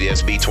alert, the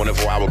WSB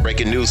 24-hour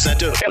breaking news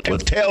center will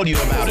tell you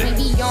about it.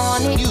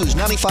 News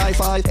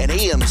 95.5 and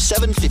AM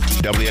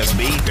 750.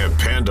 WSB,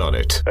 depend on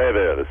it. Hey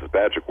there, this is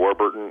Patrick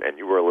Warburton, and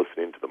you are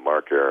listening to The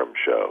Mark Arum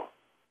Show.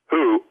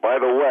 Who, by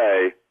the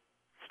way,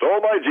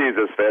 stole my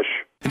Jesus fish.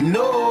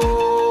 No,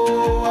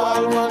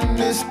 I'll run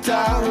this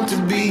town to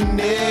be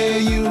near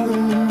you.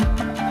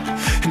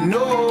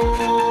 No,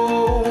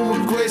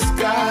 gray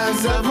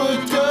skies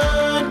ever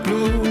turn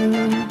blue.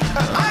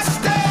 I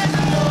stand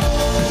alone.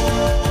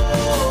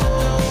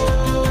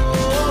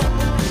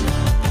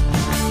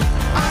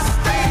 I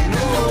stand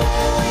alone.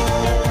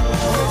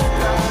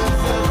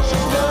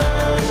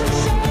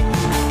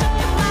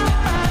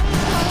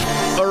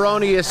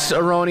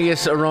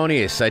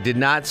 Erroneous. I did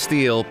not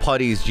steal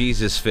Putty's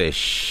Jesus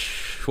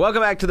fish.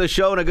 Welcome back to the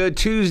show and a good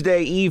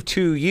Tuesday Eve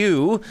to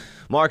you.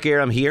 Mark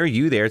Arum here,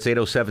 you there. It's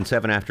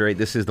 8:07 after 8.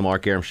 This is the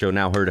Mark Arum Show,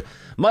 now heard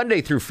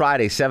Monday through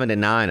Friday, 7 to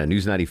 9 on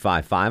News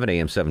 95.5 and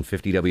AM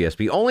 750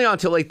 WSB. Only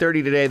until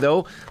 8:30 today,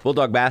 though.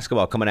 Bulldog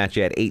basketball coming at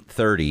you at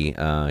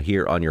 8:30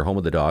 here on your home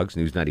of the dogs,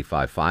 News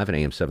 95.5 and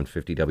AM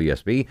 750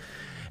 WSB.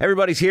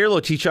 Everybody's here.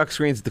 Loti Chuck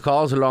screens the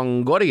calls.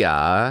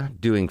 Longoria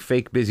doing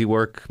fake busy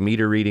work,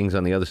 meter readings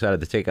on the other side of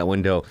the takeout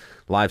window.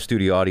 Live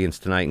studio audience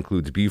tonight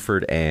includes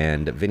Buford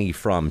and Vinny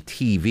from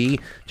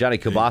TV. Johnny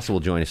Cabasa will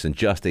join us in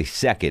just a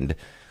second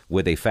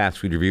with a fast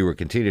food review. We'll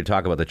continue to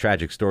talk about the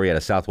tragic story out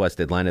of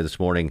Southwest Atlanta this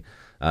morning.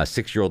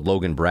 6-year-old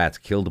Logan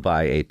Bratz killed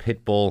by a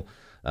pit bull.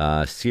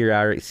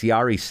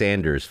 Ciari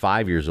Sanders,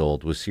 5 years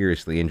old, was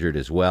seriously injured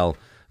as well.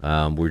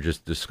 We're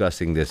just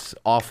discussing this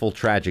awful,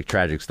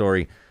 tragic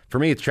story. For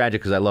me, it's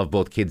tragic because I love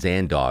both kids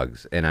and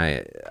dogs, and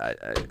I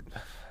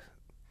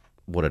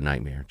what a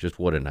nightmare. Just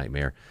what a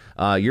nightmare.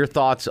 Your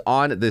thoughts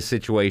on this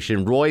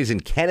situation. Roy's in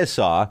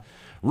Kennesaw.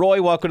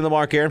 Roy, welcome to the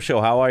Mark Arum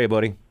Show. How are you,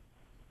 buddy?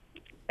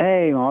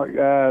 Hey,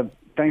 Mark.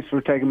 Thanks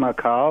for taking my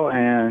call,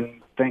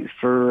 and thanks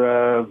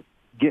for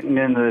getting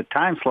in the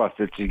time slot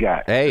that you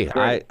got. Hey,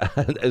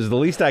 it's the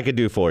least I could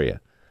do for you.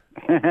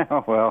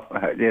 Well,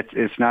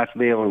 it's nice to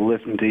be able to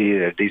listen to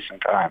you at a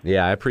decent time.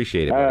 Yeah, I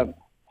appreciate it, buddy.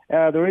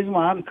 The reason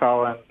why I'm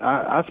calling,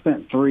 I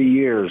spent 3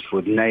 years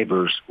with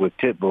neighbors with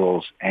pit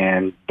bulls,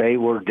 and they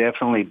were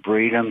definitely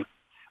breeding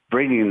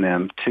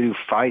them to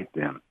fight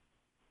them.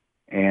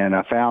 And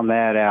I found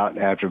that out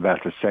after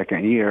about the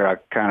second year. I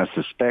kind of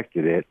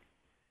suspected it,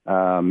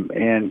 and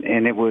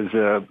it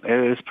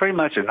was pretty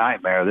much a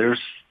nightmare. There's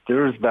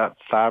about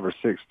 5 or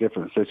 6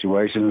 different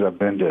situations. I've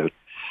been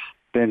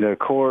to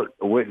court,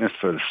 a witness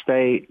for the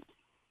state,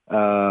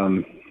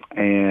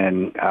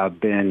 and I've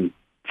been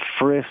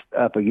frisked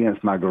up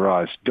against my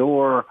garage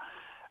door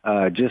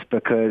just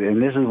because.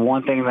 And this is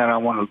one thing that I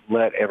want to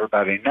let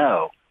everybody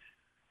know,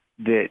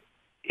 that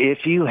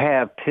if you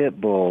have pit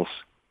bulls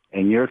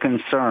and you're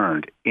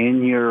concerned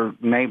in your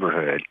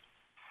neighborhood,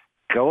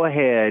 go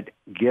ahead,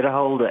 get a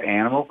hold of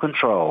animal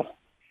control,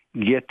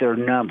 get their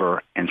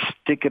number, and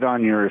stick it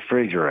on your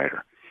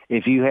refrigerator.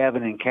 If you have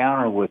an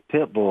encounter with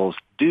pit bulls,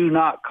 do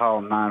not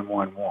call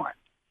 911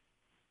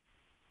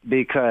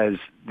 because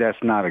that's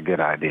not a good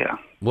idea.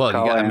 Well,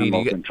 call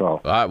animal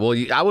control. I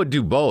would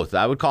do both.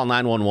 I would call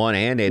 911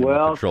 and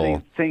animal control.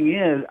 The thing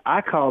is,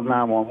 I called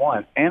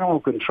 911. Animal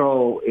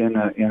control in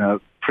a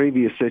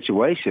previous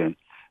situation,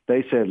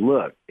 they said,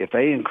 look, if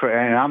they and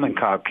I'm in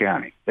Cobb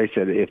County, they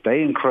said if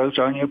they encroach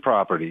on your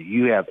property,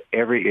 you have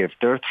if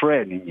they're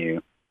threatening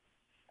you.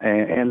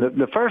 And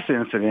the first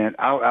incident,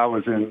 I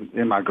was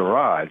in my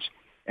garage,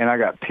 and I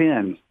got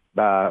pinned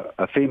by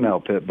a female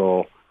pit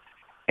bull,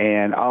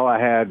 and all I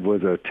had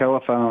was a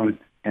telephone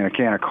and a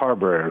can of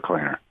carburetor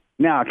cleaner.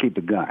 Now I keep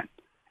a gun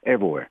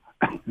everywhere.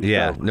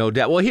 Yeah, no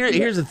doubt. Well,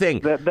 here's the thing: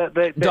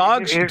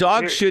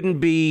 dogs shouldn't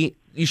be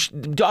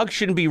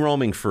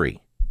roaming free,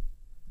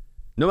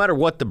 no matter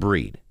what the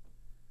breed.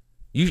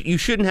 You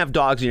shouldn't have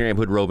dogs in your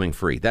neighborhood roaming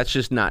free.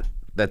 That's not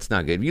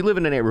good. If you live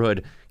in a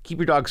neighborhood, keep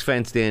your dogs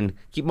fenced in,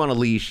 keep them on a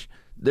leash.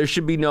 There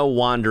should be no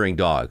wandering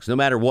dogs, no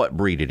matter what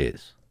breed it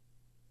is.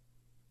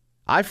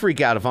 I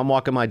freak out if I'm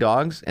walking my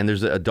dogs and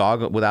there's a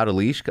dog without a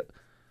leash.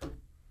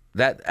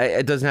 That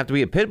it doesn't have to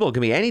be a pit bull; it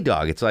can be any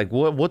dog. It's like,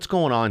 what's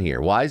going on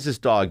here? Why is this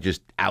dog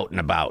just out and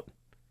about?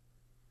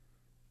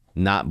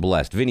 Not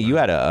blessed. Vinny, you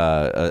had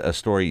a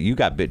story. You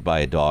got bit by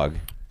a dog.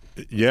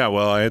 Yeah,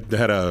 well, I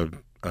had a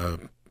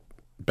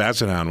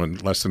Basset Hound when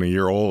less than a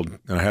year old,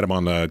 and I had him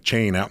on the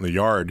chain out in the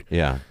yard.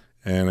 Yeah.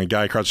 And a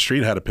guy across the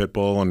street had a pit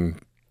bull, and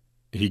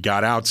he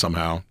got out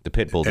somehow. The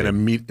pit bull did.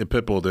 The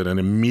pit bull did, and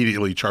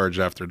immediately charged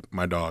after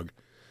my dog,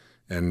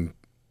 and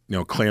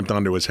clamped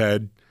onto his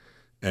head,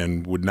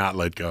 and would not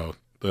let go.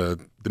 The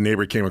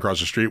neighbor came across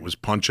the street, was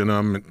punching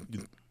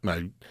him.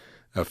 My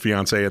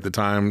fiance at the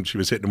time, she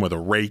was hitting him with a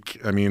rake.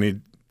 I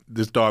mean,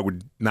 this dog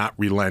would not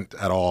relent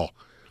at all.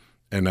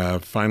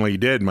 And finally he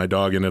did. My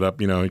dog ended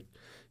up,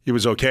 he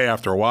was okay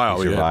after a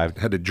while. He survived.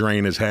 Had to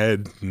drain his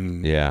head.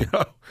 And, yeah.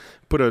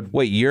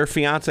 Wait, your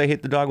fiance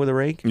hit the dog with a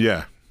rake?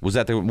 Yeah. Was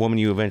that the woman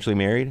you eventually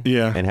married?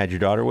 Yeah. And had your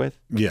daughter with?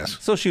 Yes.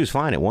 So she was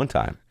fine at one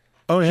time.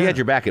 Oh, yeah. She had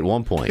your back at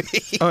one point.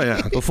 Oh,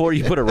 yeah. Before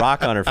you put a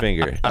rock on her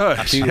finger.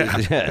 She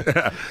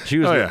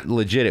was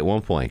legit at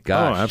one point.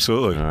 Gosh. Oh,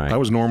 absolutely. All right. I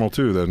was normal,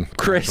 too, then.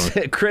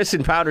 Chris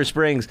in Powder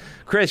Springs.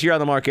 Chris, you're on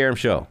the Mark Arum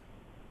Show.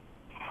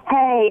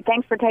 Hey,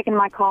 thanks for taking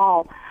my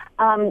call.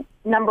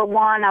 Number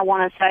one, I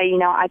want to say,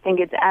 I think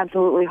it's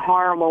absolutely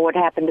horrible what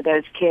happened to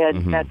those kids.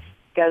 Mm-hmm. That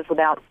goes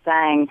without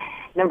saying.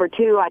 Number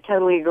two, I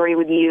totally agree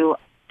with you.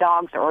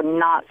 Dogs are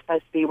not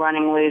supposed to be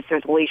running loose.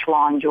 There's leash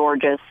law in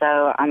Georgia,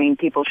 so,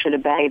 people should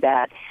obey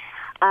that.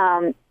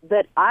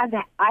 But I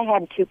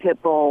had 2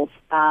 pit bulls.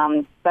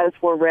 Both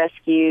were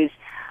rescues.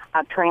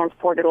 I've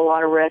transported a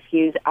lot of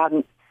rescues.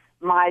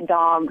 My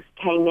dogs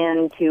came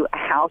into a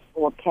house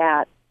full of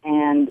cats,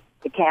 and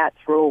the cats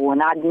rule,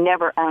 and I'd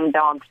never owned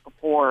dogs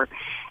before.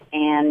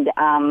 And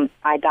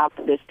I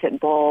adopted this pit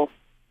bull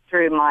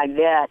through my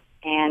vet,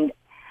 and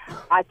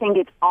I think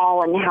it's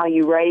all in how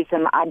you raise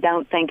them. I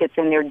don't think it's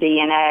in their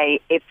DNA.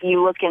 If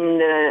you look in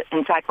the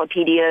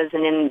encyclopedias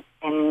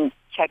and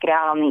check it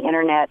out on the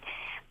internet,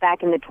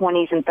 back in the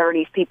 20s and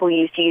 30s, people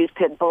used to use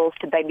pit bulls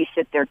to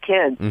babysit their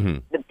kids. Mm-hmm.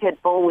 The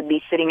pit bull would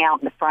be sitting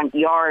out in the front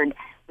yard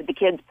with the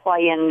kids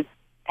playing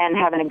and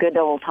having a good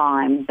old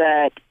time.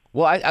 But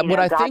well, what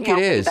I think it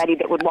is, anybody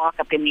that would walk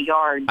up in the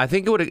yard. I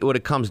think what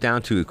it comes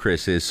down to,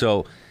 Chris, is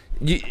so.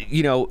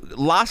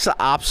 Lhasa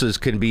Apsos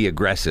can be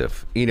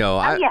aggressive,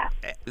 yeah.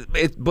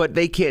 But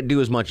they can't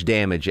do as much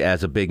damage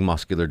as a big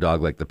muscular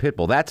dog like the pit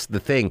bull. That's the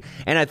thing.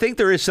 And I think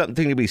there is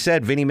something to be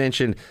said. Vinny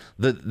mentioned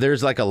that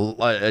there's like a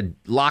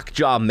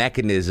lockjaw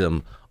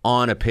mechanism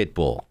on a pit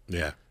bull.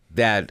 Yeah.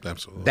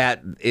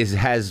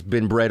 Has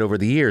been bred over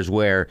the years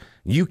where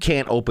you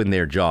can't open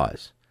their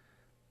jaws.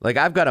 Like,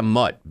 I've got a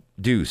mutt,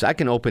 Deuce. I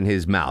can open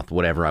his mouth,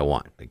 whatever I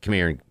want. Like, come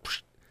here. And,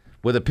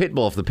 with a pit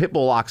bull, if the pit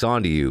bull locks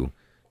onto you,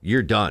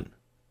 you're done.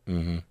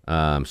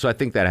 Mm-hmm. So I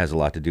think that has a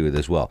lot to do with it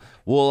as well.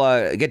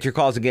 We'll get your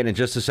calls again in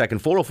just a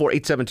second.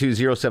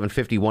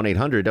 404-872-0750,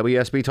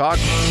 1-800-WSB Talk.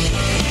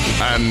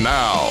 And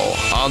now,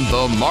 on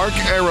the Mark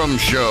Arum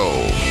Show,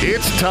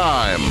 it's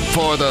time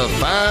for the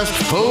Fast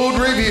Food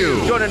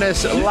Review. Joining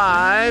us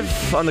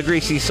live on the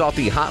Greasy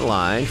Salty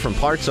Hotline from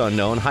parts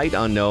unknown, height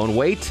unknown,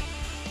 weight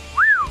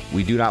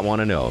we do not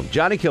want to know.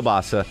 Johnny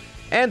Kilbasa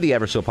and the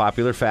ever so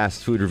popular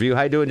Fast Food Review.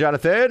 How you doing,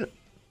 Jonathan?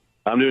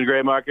 I'm doing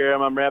great, Mark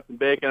Arum. I'm wrapped in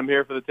bacon. I'm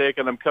here for the take,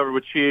 and I'm covered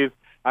with cheese.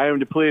 I am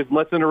pleased.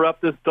 Let's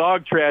interrupt this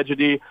dog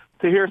tragedy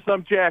to hear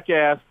some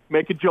jackass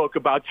make a joke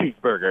about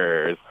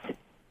cheeseburgers.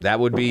 That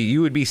would be,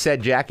 you would be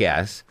said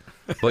jackass.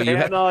 But you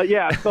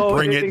so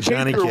Bring in it,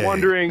 Johnny case you're K.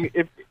 wondering,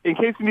 in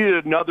case you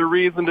needed another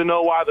reason to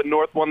know why the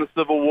North won the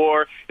Civil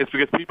War, it's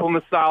because people in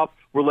the South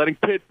were letting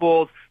pit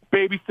bulls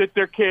babysit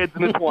their kids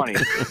in the 20s.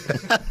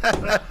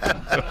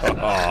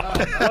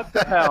 What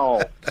the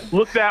hell?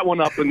 Look that one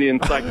up in the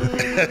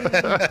encyclopedia.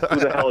 Who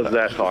the hell is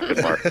that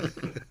talking, Mark?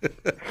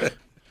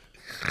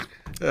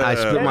 I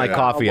spit my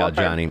coffee out,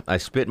 Johnny. I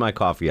spit my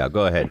coffee out.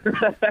 Go ahead.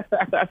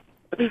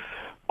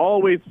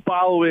 Always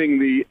following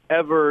the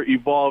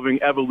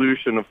ever-evolving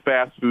evolution of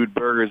fast food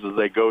burgers as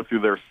they go through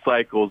their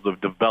cycles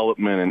of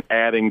development and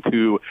adding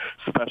to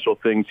special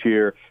things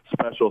here,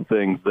 special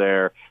things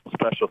there,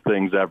 special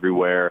things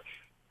everywhere.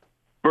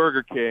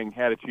 Burger King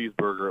had a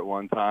cheeseburger at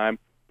one time.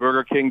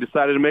 Burger King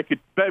decided to make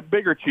a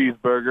bigger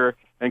cheeseburger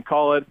and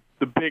call it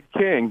the Big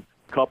King.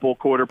 Couple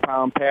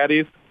quarter-pound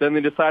patties. Then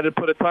they decided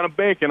to put a ton of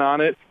bacon on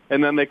it,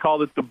 and then they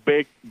called it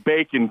the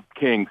Bacon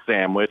King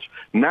sandwich.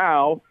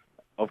 Now,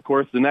 of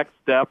course, the next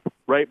step,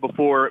 right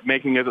before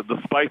making it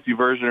the spicy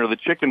version or the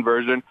chicken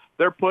version,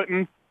 they're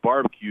putting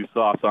barbecue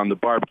sauce on the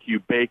barbecue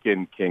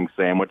Bacon King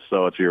sandwich.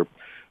 So it's your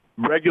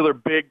regular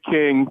Big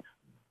King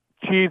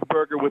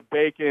cheeseburger with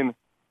bacon,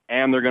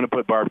 and they're going to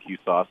put barbecue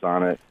sauce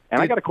on it.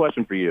 And I got a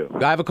question for you.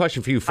 I have a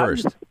question for you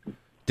first.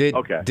 Did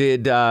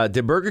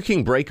Burger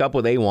King break up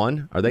with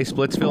A1? Are they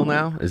Splitsville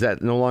now? Is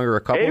that no longer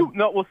a couple?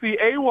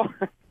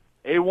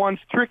 A1's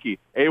tricky.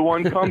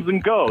 A1 comes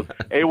and goes.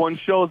 A1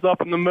 shows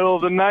up in the middle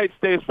of the night,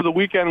 stays for the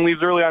weekend, and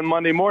leaves early on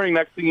Monday morning.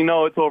 Next thing you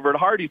know, it's over at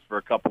Hardee's for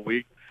a couple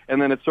weeks, and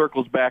then it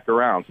circles back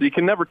around. So you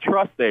can never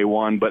trust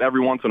A1, but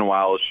every once in a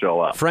while it'll show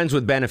up. Friends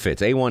with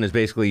benefits. A1 is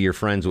basically your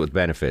friends with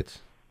benefits.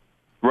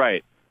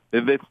 Right.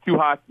 It's too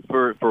hot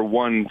for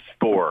one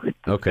store.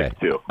 Okay.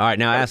 All right,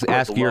 now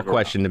ask your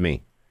question to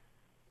me.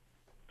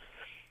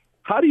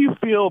 How do you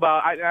feel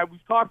about?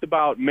 We've talked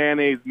about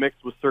mayonnaise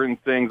mixed with certain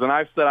things, and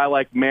I've said I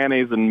like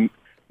mayonnaise and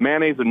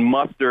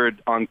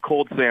mustard on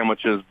cold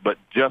sandwiches, but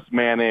just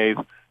mayonnaise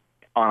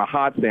on a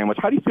hot sandwich.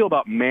 How do you feel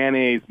about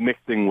mayonnaise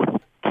mixing with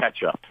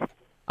ketchup?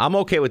 I'm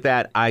okay with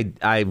that.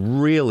 I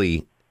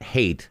really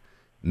hate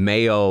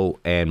mayo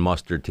and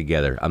mustard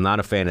together. I'm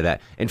not a fan of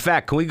that. In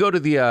fact, can we go to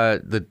the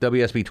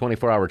WSB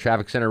 24-hour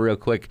traffic center real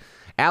quick?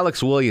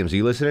 Alex Williams, are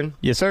you listening?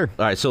 Yes, sir.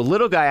 All right, so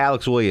little guy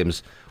Alex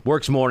Williams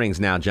works mornings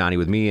now, Johnny,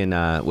 with me and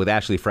with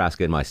Ashley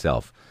Frasca and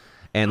myself.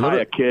 And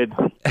Hiya, kid.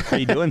 How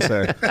you doing,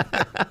 sir?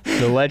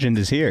 The legend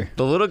is here.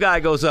 The little guy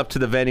goes up to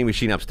the vending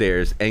machine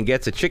upstairs and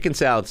gets a chicken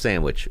salad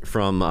sandwich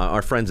from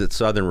our friends at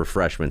Southern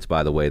Refreshments,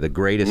 by the way, the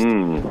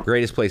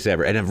greatest place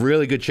ever, and a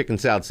really good chicken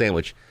salad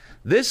sandwich.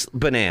 This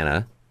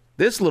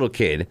little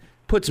kid,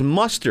 puts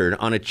mustard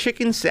on a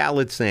chicken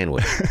salad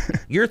sandwich.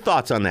 Your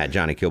thoughts on that,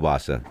 Johnny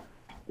Kilbasa?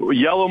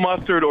 Yellow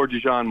mustard or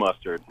Dijon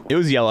mustard? It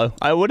was yellow.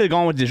 I would have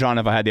gone with Dijon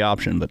if I had the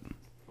option, but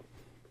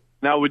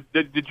now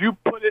did you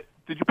put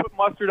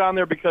mustard on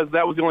there because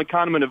that was the only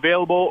condiment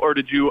available, or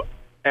did you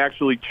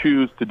actually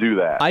choose to do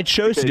that? I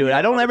chose to do it.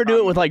 I don't ever do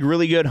it with like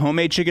really good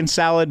homemade chicken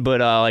salad,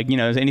 but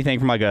anything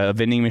from like a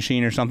vending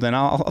machine or something,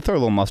 I'll throw a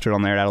little mustard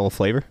on there, add a little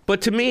flavor.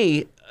 But to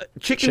me,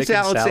 chicken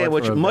salad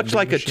sandwich, much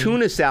like a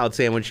tuna salad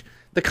sandwich,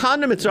 the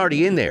condiment's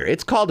already in there.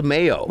 It's called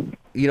mayo.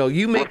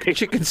 You make a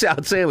chicken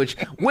salad sandwich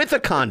with a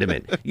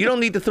condiment. You don't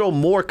need to throw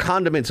more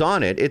condiments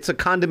on it. It's a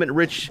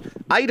condiment-rich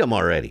item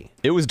already.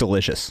 It was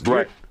delicious.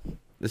 Right.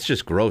 It's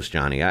just gross,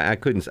 Johnny. I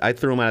couldn't. I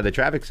threw him out of the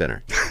traffic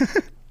center.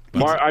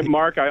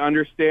 Mark, I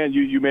understand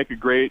you make a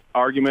great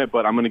argument,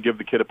 but I'm going to give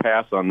the kid a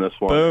pass on this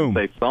one. Boom.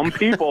 Say some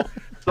people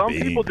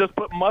just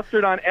put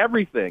mustard on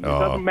everything. It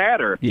doesn't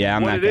matter. Yeah,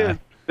 I'm what that it guy. is.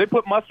 They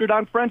put mustard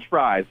on French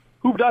fries.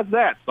 Who does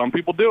that? Some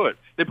people do it.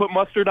 They put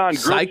mustard on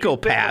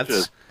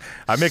psychopaths.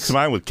 I mix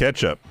mine with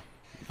ketchup.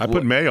 I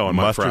put mayo on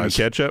my mustard fries. and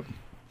ketchup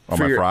on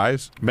my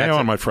fries. Mayo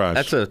on my fries.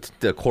 That's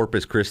a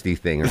Corpus Christi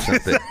thing or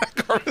something.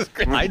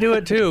 I do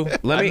it too.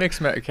 I mix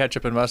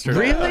ketchup and mustard.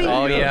 Really?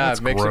 Oh yeah,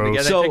 That's mix them gross.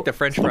 together. So- Take the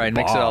French fry and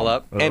mix it all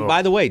up. And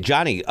by the way,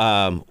 Johnny,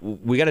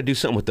 we got to do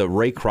something with the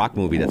Ray Kroc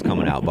movie that's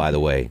coming out, by the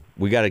way.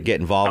 We got to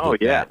get involved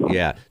with that.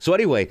 Yeah. So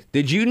anyway,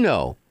 did you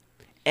know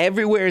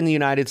everywhere in the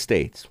United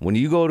States, when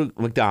you go to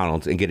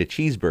McDonald's and get a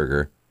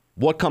cheeseburger,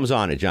 what comes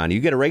on it, Johnny?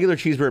 You get a regular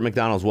cheeseburger at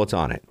McDonald's, what's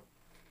on it?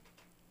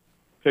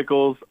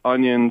 Pickles,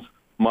 onions,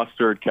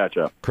 mustard,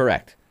 ketchup.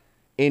 Correct.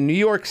 In New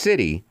York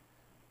City,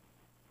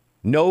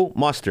 No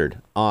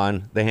mustard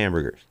on the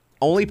hamburgers.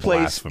 Only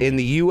place in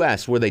the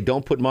U.S. where they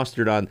don't put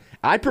mustard on.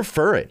 I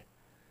prefer it.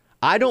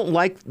 I don't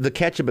like the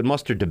ketchup and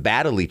mustard to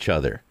battle each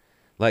other.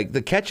 Like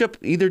the ketchup,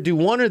 either do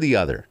one or the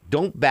other.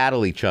 Don't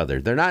battle each other.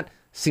 They're not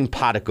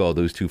simpatico,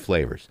 those two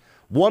flavors.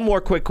 One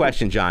more quick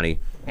question, Johnny.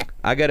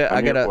 I got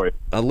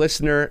a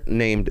listener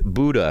named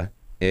Buddha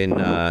in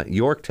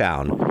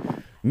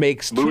Yorktown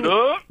makes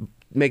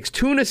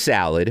tuna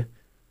salad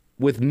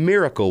with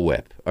Miracle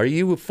Whip. Are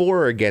you for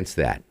or against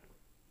that?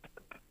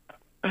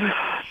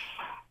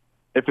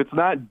 If it's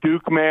not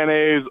Duke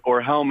mayonnaise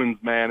or Hellman's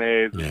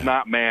mayonnaise, it's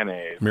not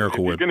mayonnaise.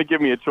 Miracle Whip. If you're going to give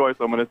me a choice,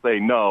 I'm going to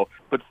say no.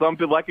 But some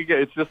people,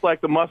 it's just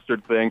like the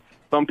mustard thing.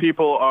 Some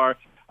people are.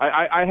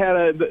 I had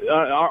an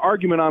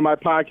argument on my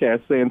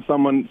podcast saying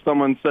someone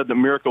said the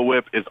Miracle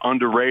Whip is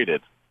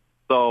underrated.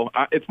 So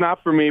it's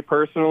not for me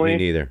personally. Me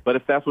neither. But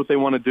if that's what they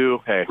want to do,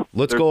 hey.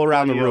 Let's go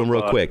around the room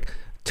real quick.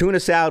 Tuna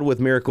salad with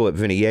Miracle Whip,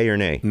 Vinny, yay or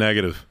nay?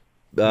 Negative.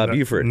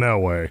 Buford. No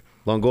way.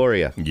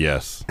 Longoria.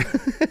 Yes.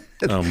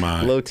 Oh,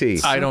 my. Low T.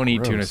 I don't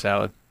eat tuna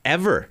salad.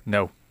 Ever?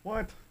 No.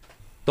 What?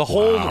 The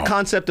whole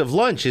concept of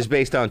lunch is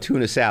based on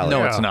tuna salad.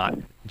 No, it's not.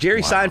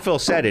 Jerry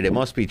Seinfeld said it. It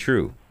must be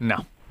true.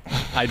 No.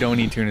 I don't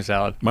eat tuna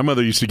salad. My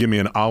mother used to give me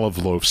an olive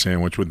loaf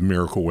sandwich with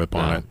Miracle Whip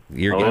on it.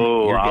 You're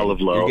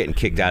getting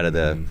kicked out of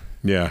the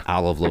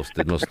olive loaf.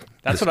 The most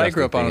That's what I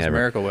grew up on, was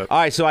Miracle Whip. All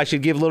right, so I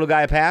should give little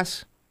guy a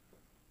pass?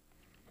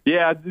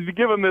 Yeah,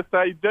 give him this.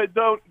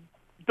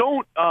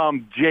 Don't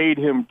jade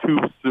him too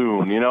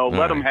soon.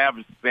 Let him have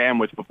his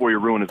sandwich before you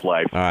ruin his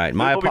life. All right,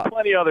 there'll be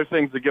plenty of other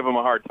things to give him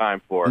a hard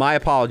time for. My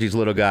apologies,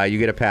 little guy. You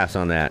get a pass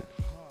on that.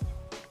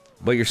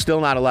 But you're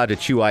still not allowed to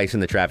chew ice in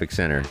the traffic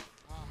center.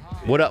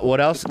 What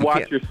else?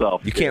 Watch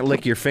yourself. You can't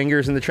lick your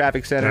fingers in the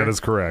traffic center. That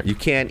is correct. You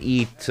can't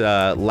eat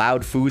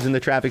loud foods in the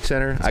traffic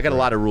center. I got a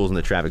lot of rules in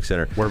the traffic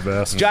center. We're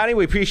best. Johnny,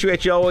 we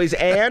appreciate you always.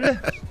 And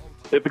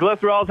if the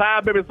cholesterol's high,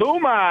 baby, follow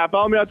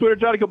me on Twitter,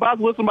 Johnny Kilbasa.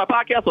 Listen to my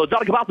podcast on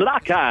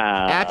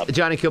JohnnyKilbasa.com. At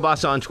Johnny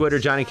Kilbasa on Twitter,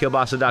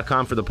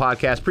 JohnnyKilbasa.com for the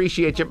podcast.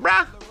 Appreciate you,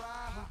 brah.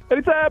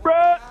 Anytime, bro.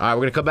 All right,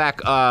 we're going to come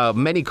back.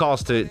 Many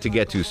calls to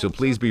get to, so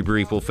please be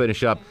brief. We'll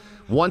finish up.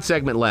 One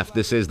segment left.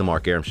 This is The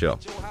Mark Arum Show.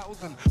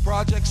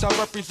 Projects, I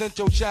represent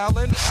your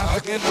challenge.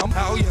 Again, I'm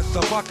out. Yes,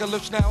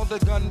 apocalypse now. The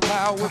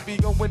gunpowder be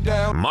going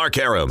down. Mark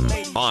Arum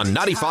on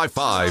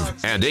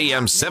 95.5 and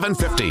AM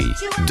 750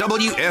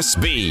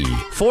 WSB.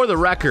 For the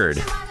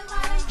record,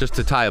 just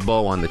to tie a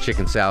bow on the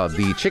chicken salad,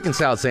 the chicken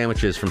salad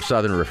sandwiches from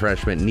Southern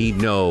Refreshment need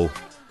no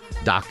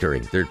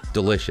doctoring. They're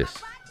delicious.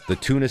 The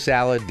tuna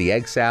salad, the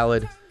egg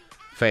salad,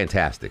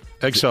 fantastic.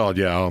 Egg salad,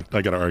 yeah,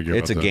 I got to argue.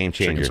 It's a game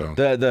changer.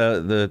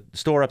 The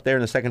store up there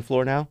in the second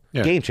floor now,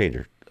 game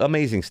changer.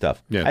 Amazing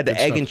stuff. Yeah, I had the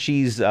egg and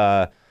cheese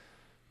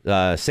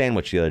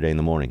sandwich the other day in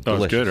the morning. Oh,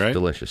 delicious, it's good, right?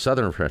 Delicious.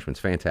 Southern Refreshment's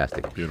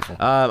fantastic. Beautiful.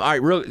 All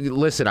right,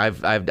 listen, I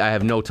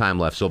have no time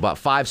left, so about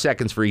 5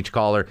 seconds for each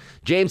caller.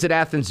 James at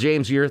Athens.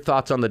 James, your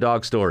thoughts on the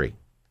dog story?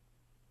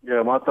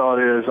 Yeah, my thought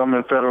is, I'm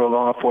in federal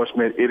law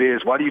enforcement. It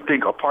is, why do you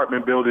think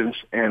apartment buildings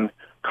and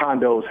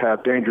condos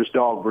have dangerous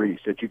dog breeds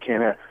that you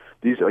can't have?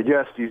 These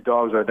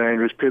dogs are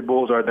dangerous. Pit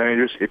bulls are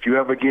dangerous. If you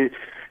ever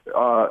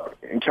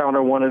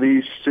encounter one of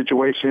these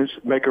situations,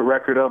 make a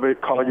record of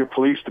it. Call your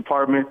police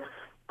department.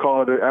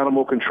 Call the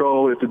animal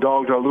control. If the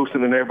dogs are loose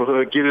in the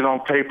neighborhood, get it on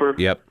paper.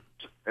 Yep.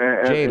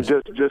 And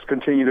just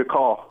continue to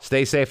call.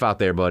 Stay safe out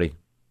there, buddy.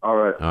 All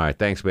right. All right.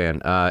 Thanks,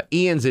 man.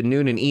 Ian's in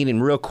Noonan.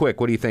 Ian, real quick,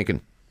 what are you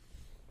thinking?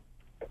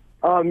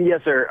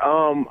 Yes, sir.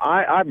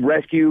 I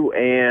rescue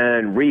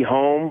and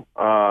rehome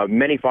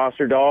many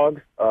foster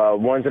dogs,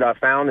 ones that I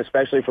found,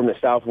 especially from the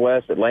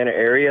Southwest Atlanta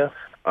area.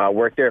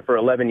 Worked there for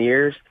 11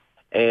 years,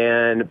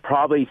 and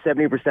probably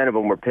 70% of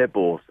them were pit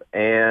bulls.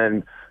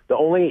 And the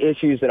only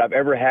issues that I've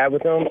ever had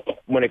with them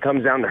when it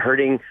comes down to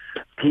hurting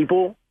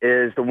people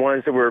is the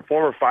ones that were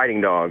former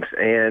fighting dogs.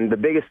 And the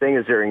biggest thing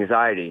is their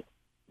anxiety.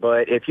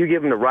 But if you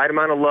give them the right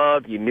amount of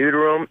love, you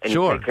neuter them, and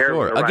you take care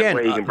of them the right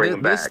way, you can bring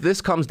them back.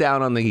 This comes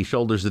down on the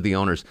shoulders of the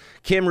owners.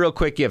 Kim, real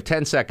quick, you have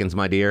 10 seconds,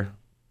 my dear.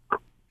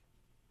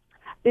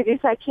 Did you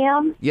say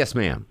Kim? Yes,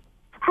 ma'am.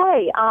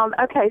 Hey,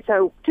 okay,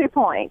 so 2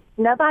 points.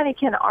 Nobody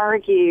can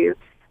argue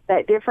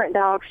that different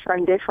dogs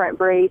from different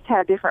breeds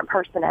have different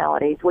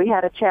personalities. We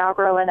had a chow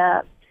growing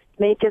up,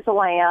 meek as a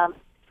lamb.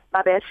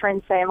 My best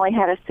friend's family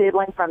had a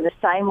sibling from the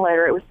same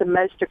litter. It was the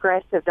most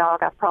aggressive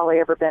dog I've probably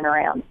ever been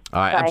around.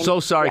 All right, I'm so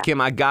sorry, Kim.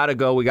 I got to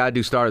go. We got to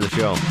do star of the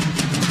show.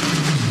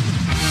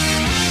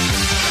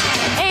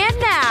 And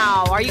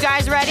now, are you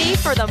guys ready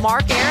for the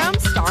Mark Arum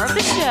star of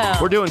the show?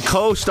 We're doing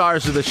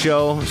co-stars of the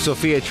show.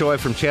 Sophia Choi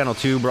from Channel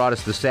 2 brought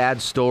us the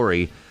sad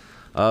story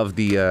of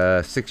the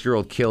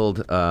 6-year-old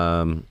killed.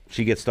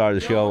 She gets star of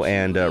the show.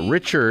 And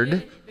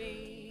Richard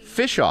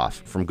Fishoff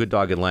from Good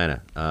Dog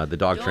Atlanta, the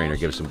dog trainer,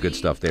 gives some good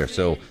stuff there.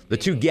 So the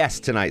two guests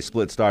tonight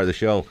split star of the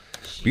show.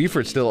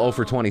 Buford's still 0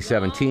 for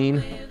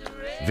 2017.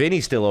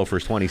 Vinny's still 0 for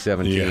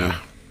 2017. Yeah.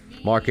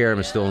 Mark Arum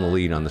is still in the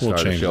lead on the star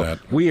of the show.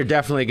 That. We are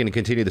definitely going to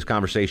continue this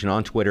conversation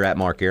on Twitter at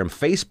Mark Arum,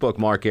 Facebook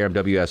Mark Arum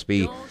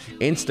WSB,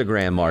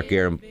 Instagram Mark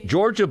Arum.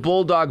 Georgia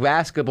Bulldog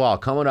basketball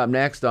coming up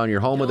next on your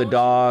home of the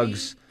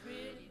dogs.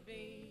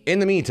 In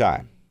the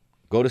meantime,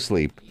 go to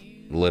sleep,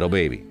 little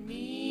baby.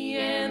 Me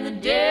and the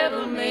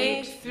devil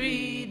makes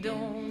three.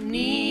 Don't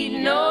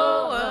need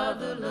no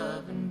other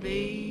loving,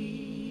 baby.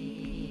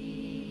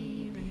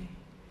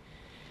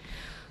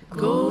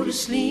 Go to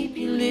sleep,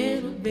 you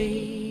little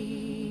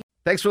baby.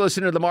 Thanks for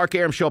listening to the Mark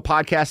Arum Show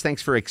podcast.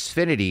 Thanks for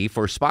Xfinity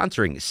for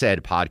sponsoring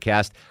said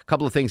podcast. A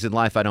couple of things in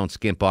life I don't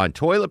skimp on.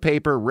 Toilet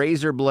paper,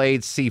 razor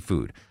blades,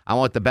 seafood. I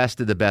want the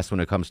best of the best when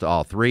it comes to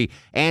all three.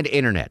 And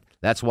internet.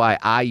 That's why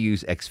I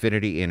use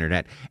Xfinity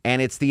Internet.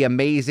 And it's the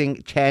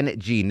amazing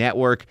 10G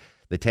network.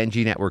 The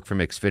 10G network from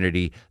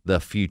Xfinity. The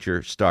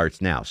future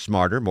starts now.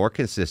 Smarter, more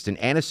consistent,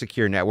 and a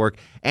secure network.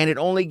 And it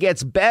only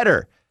gets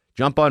better.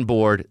 Jump on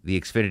board the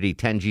Xfinity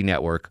 10G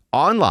network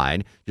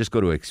online. Just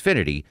go to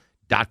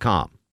Xfinity.com.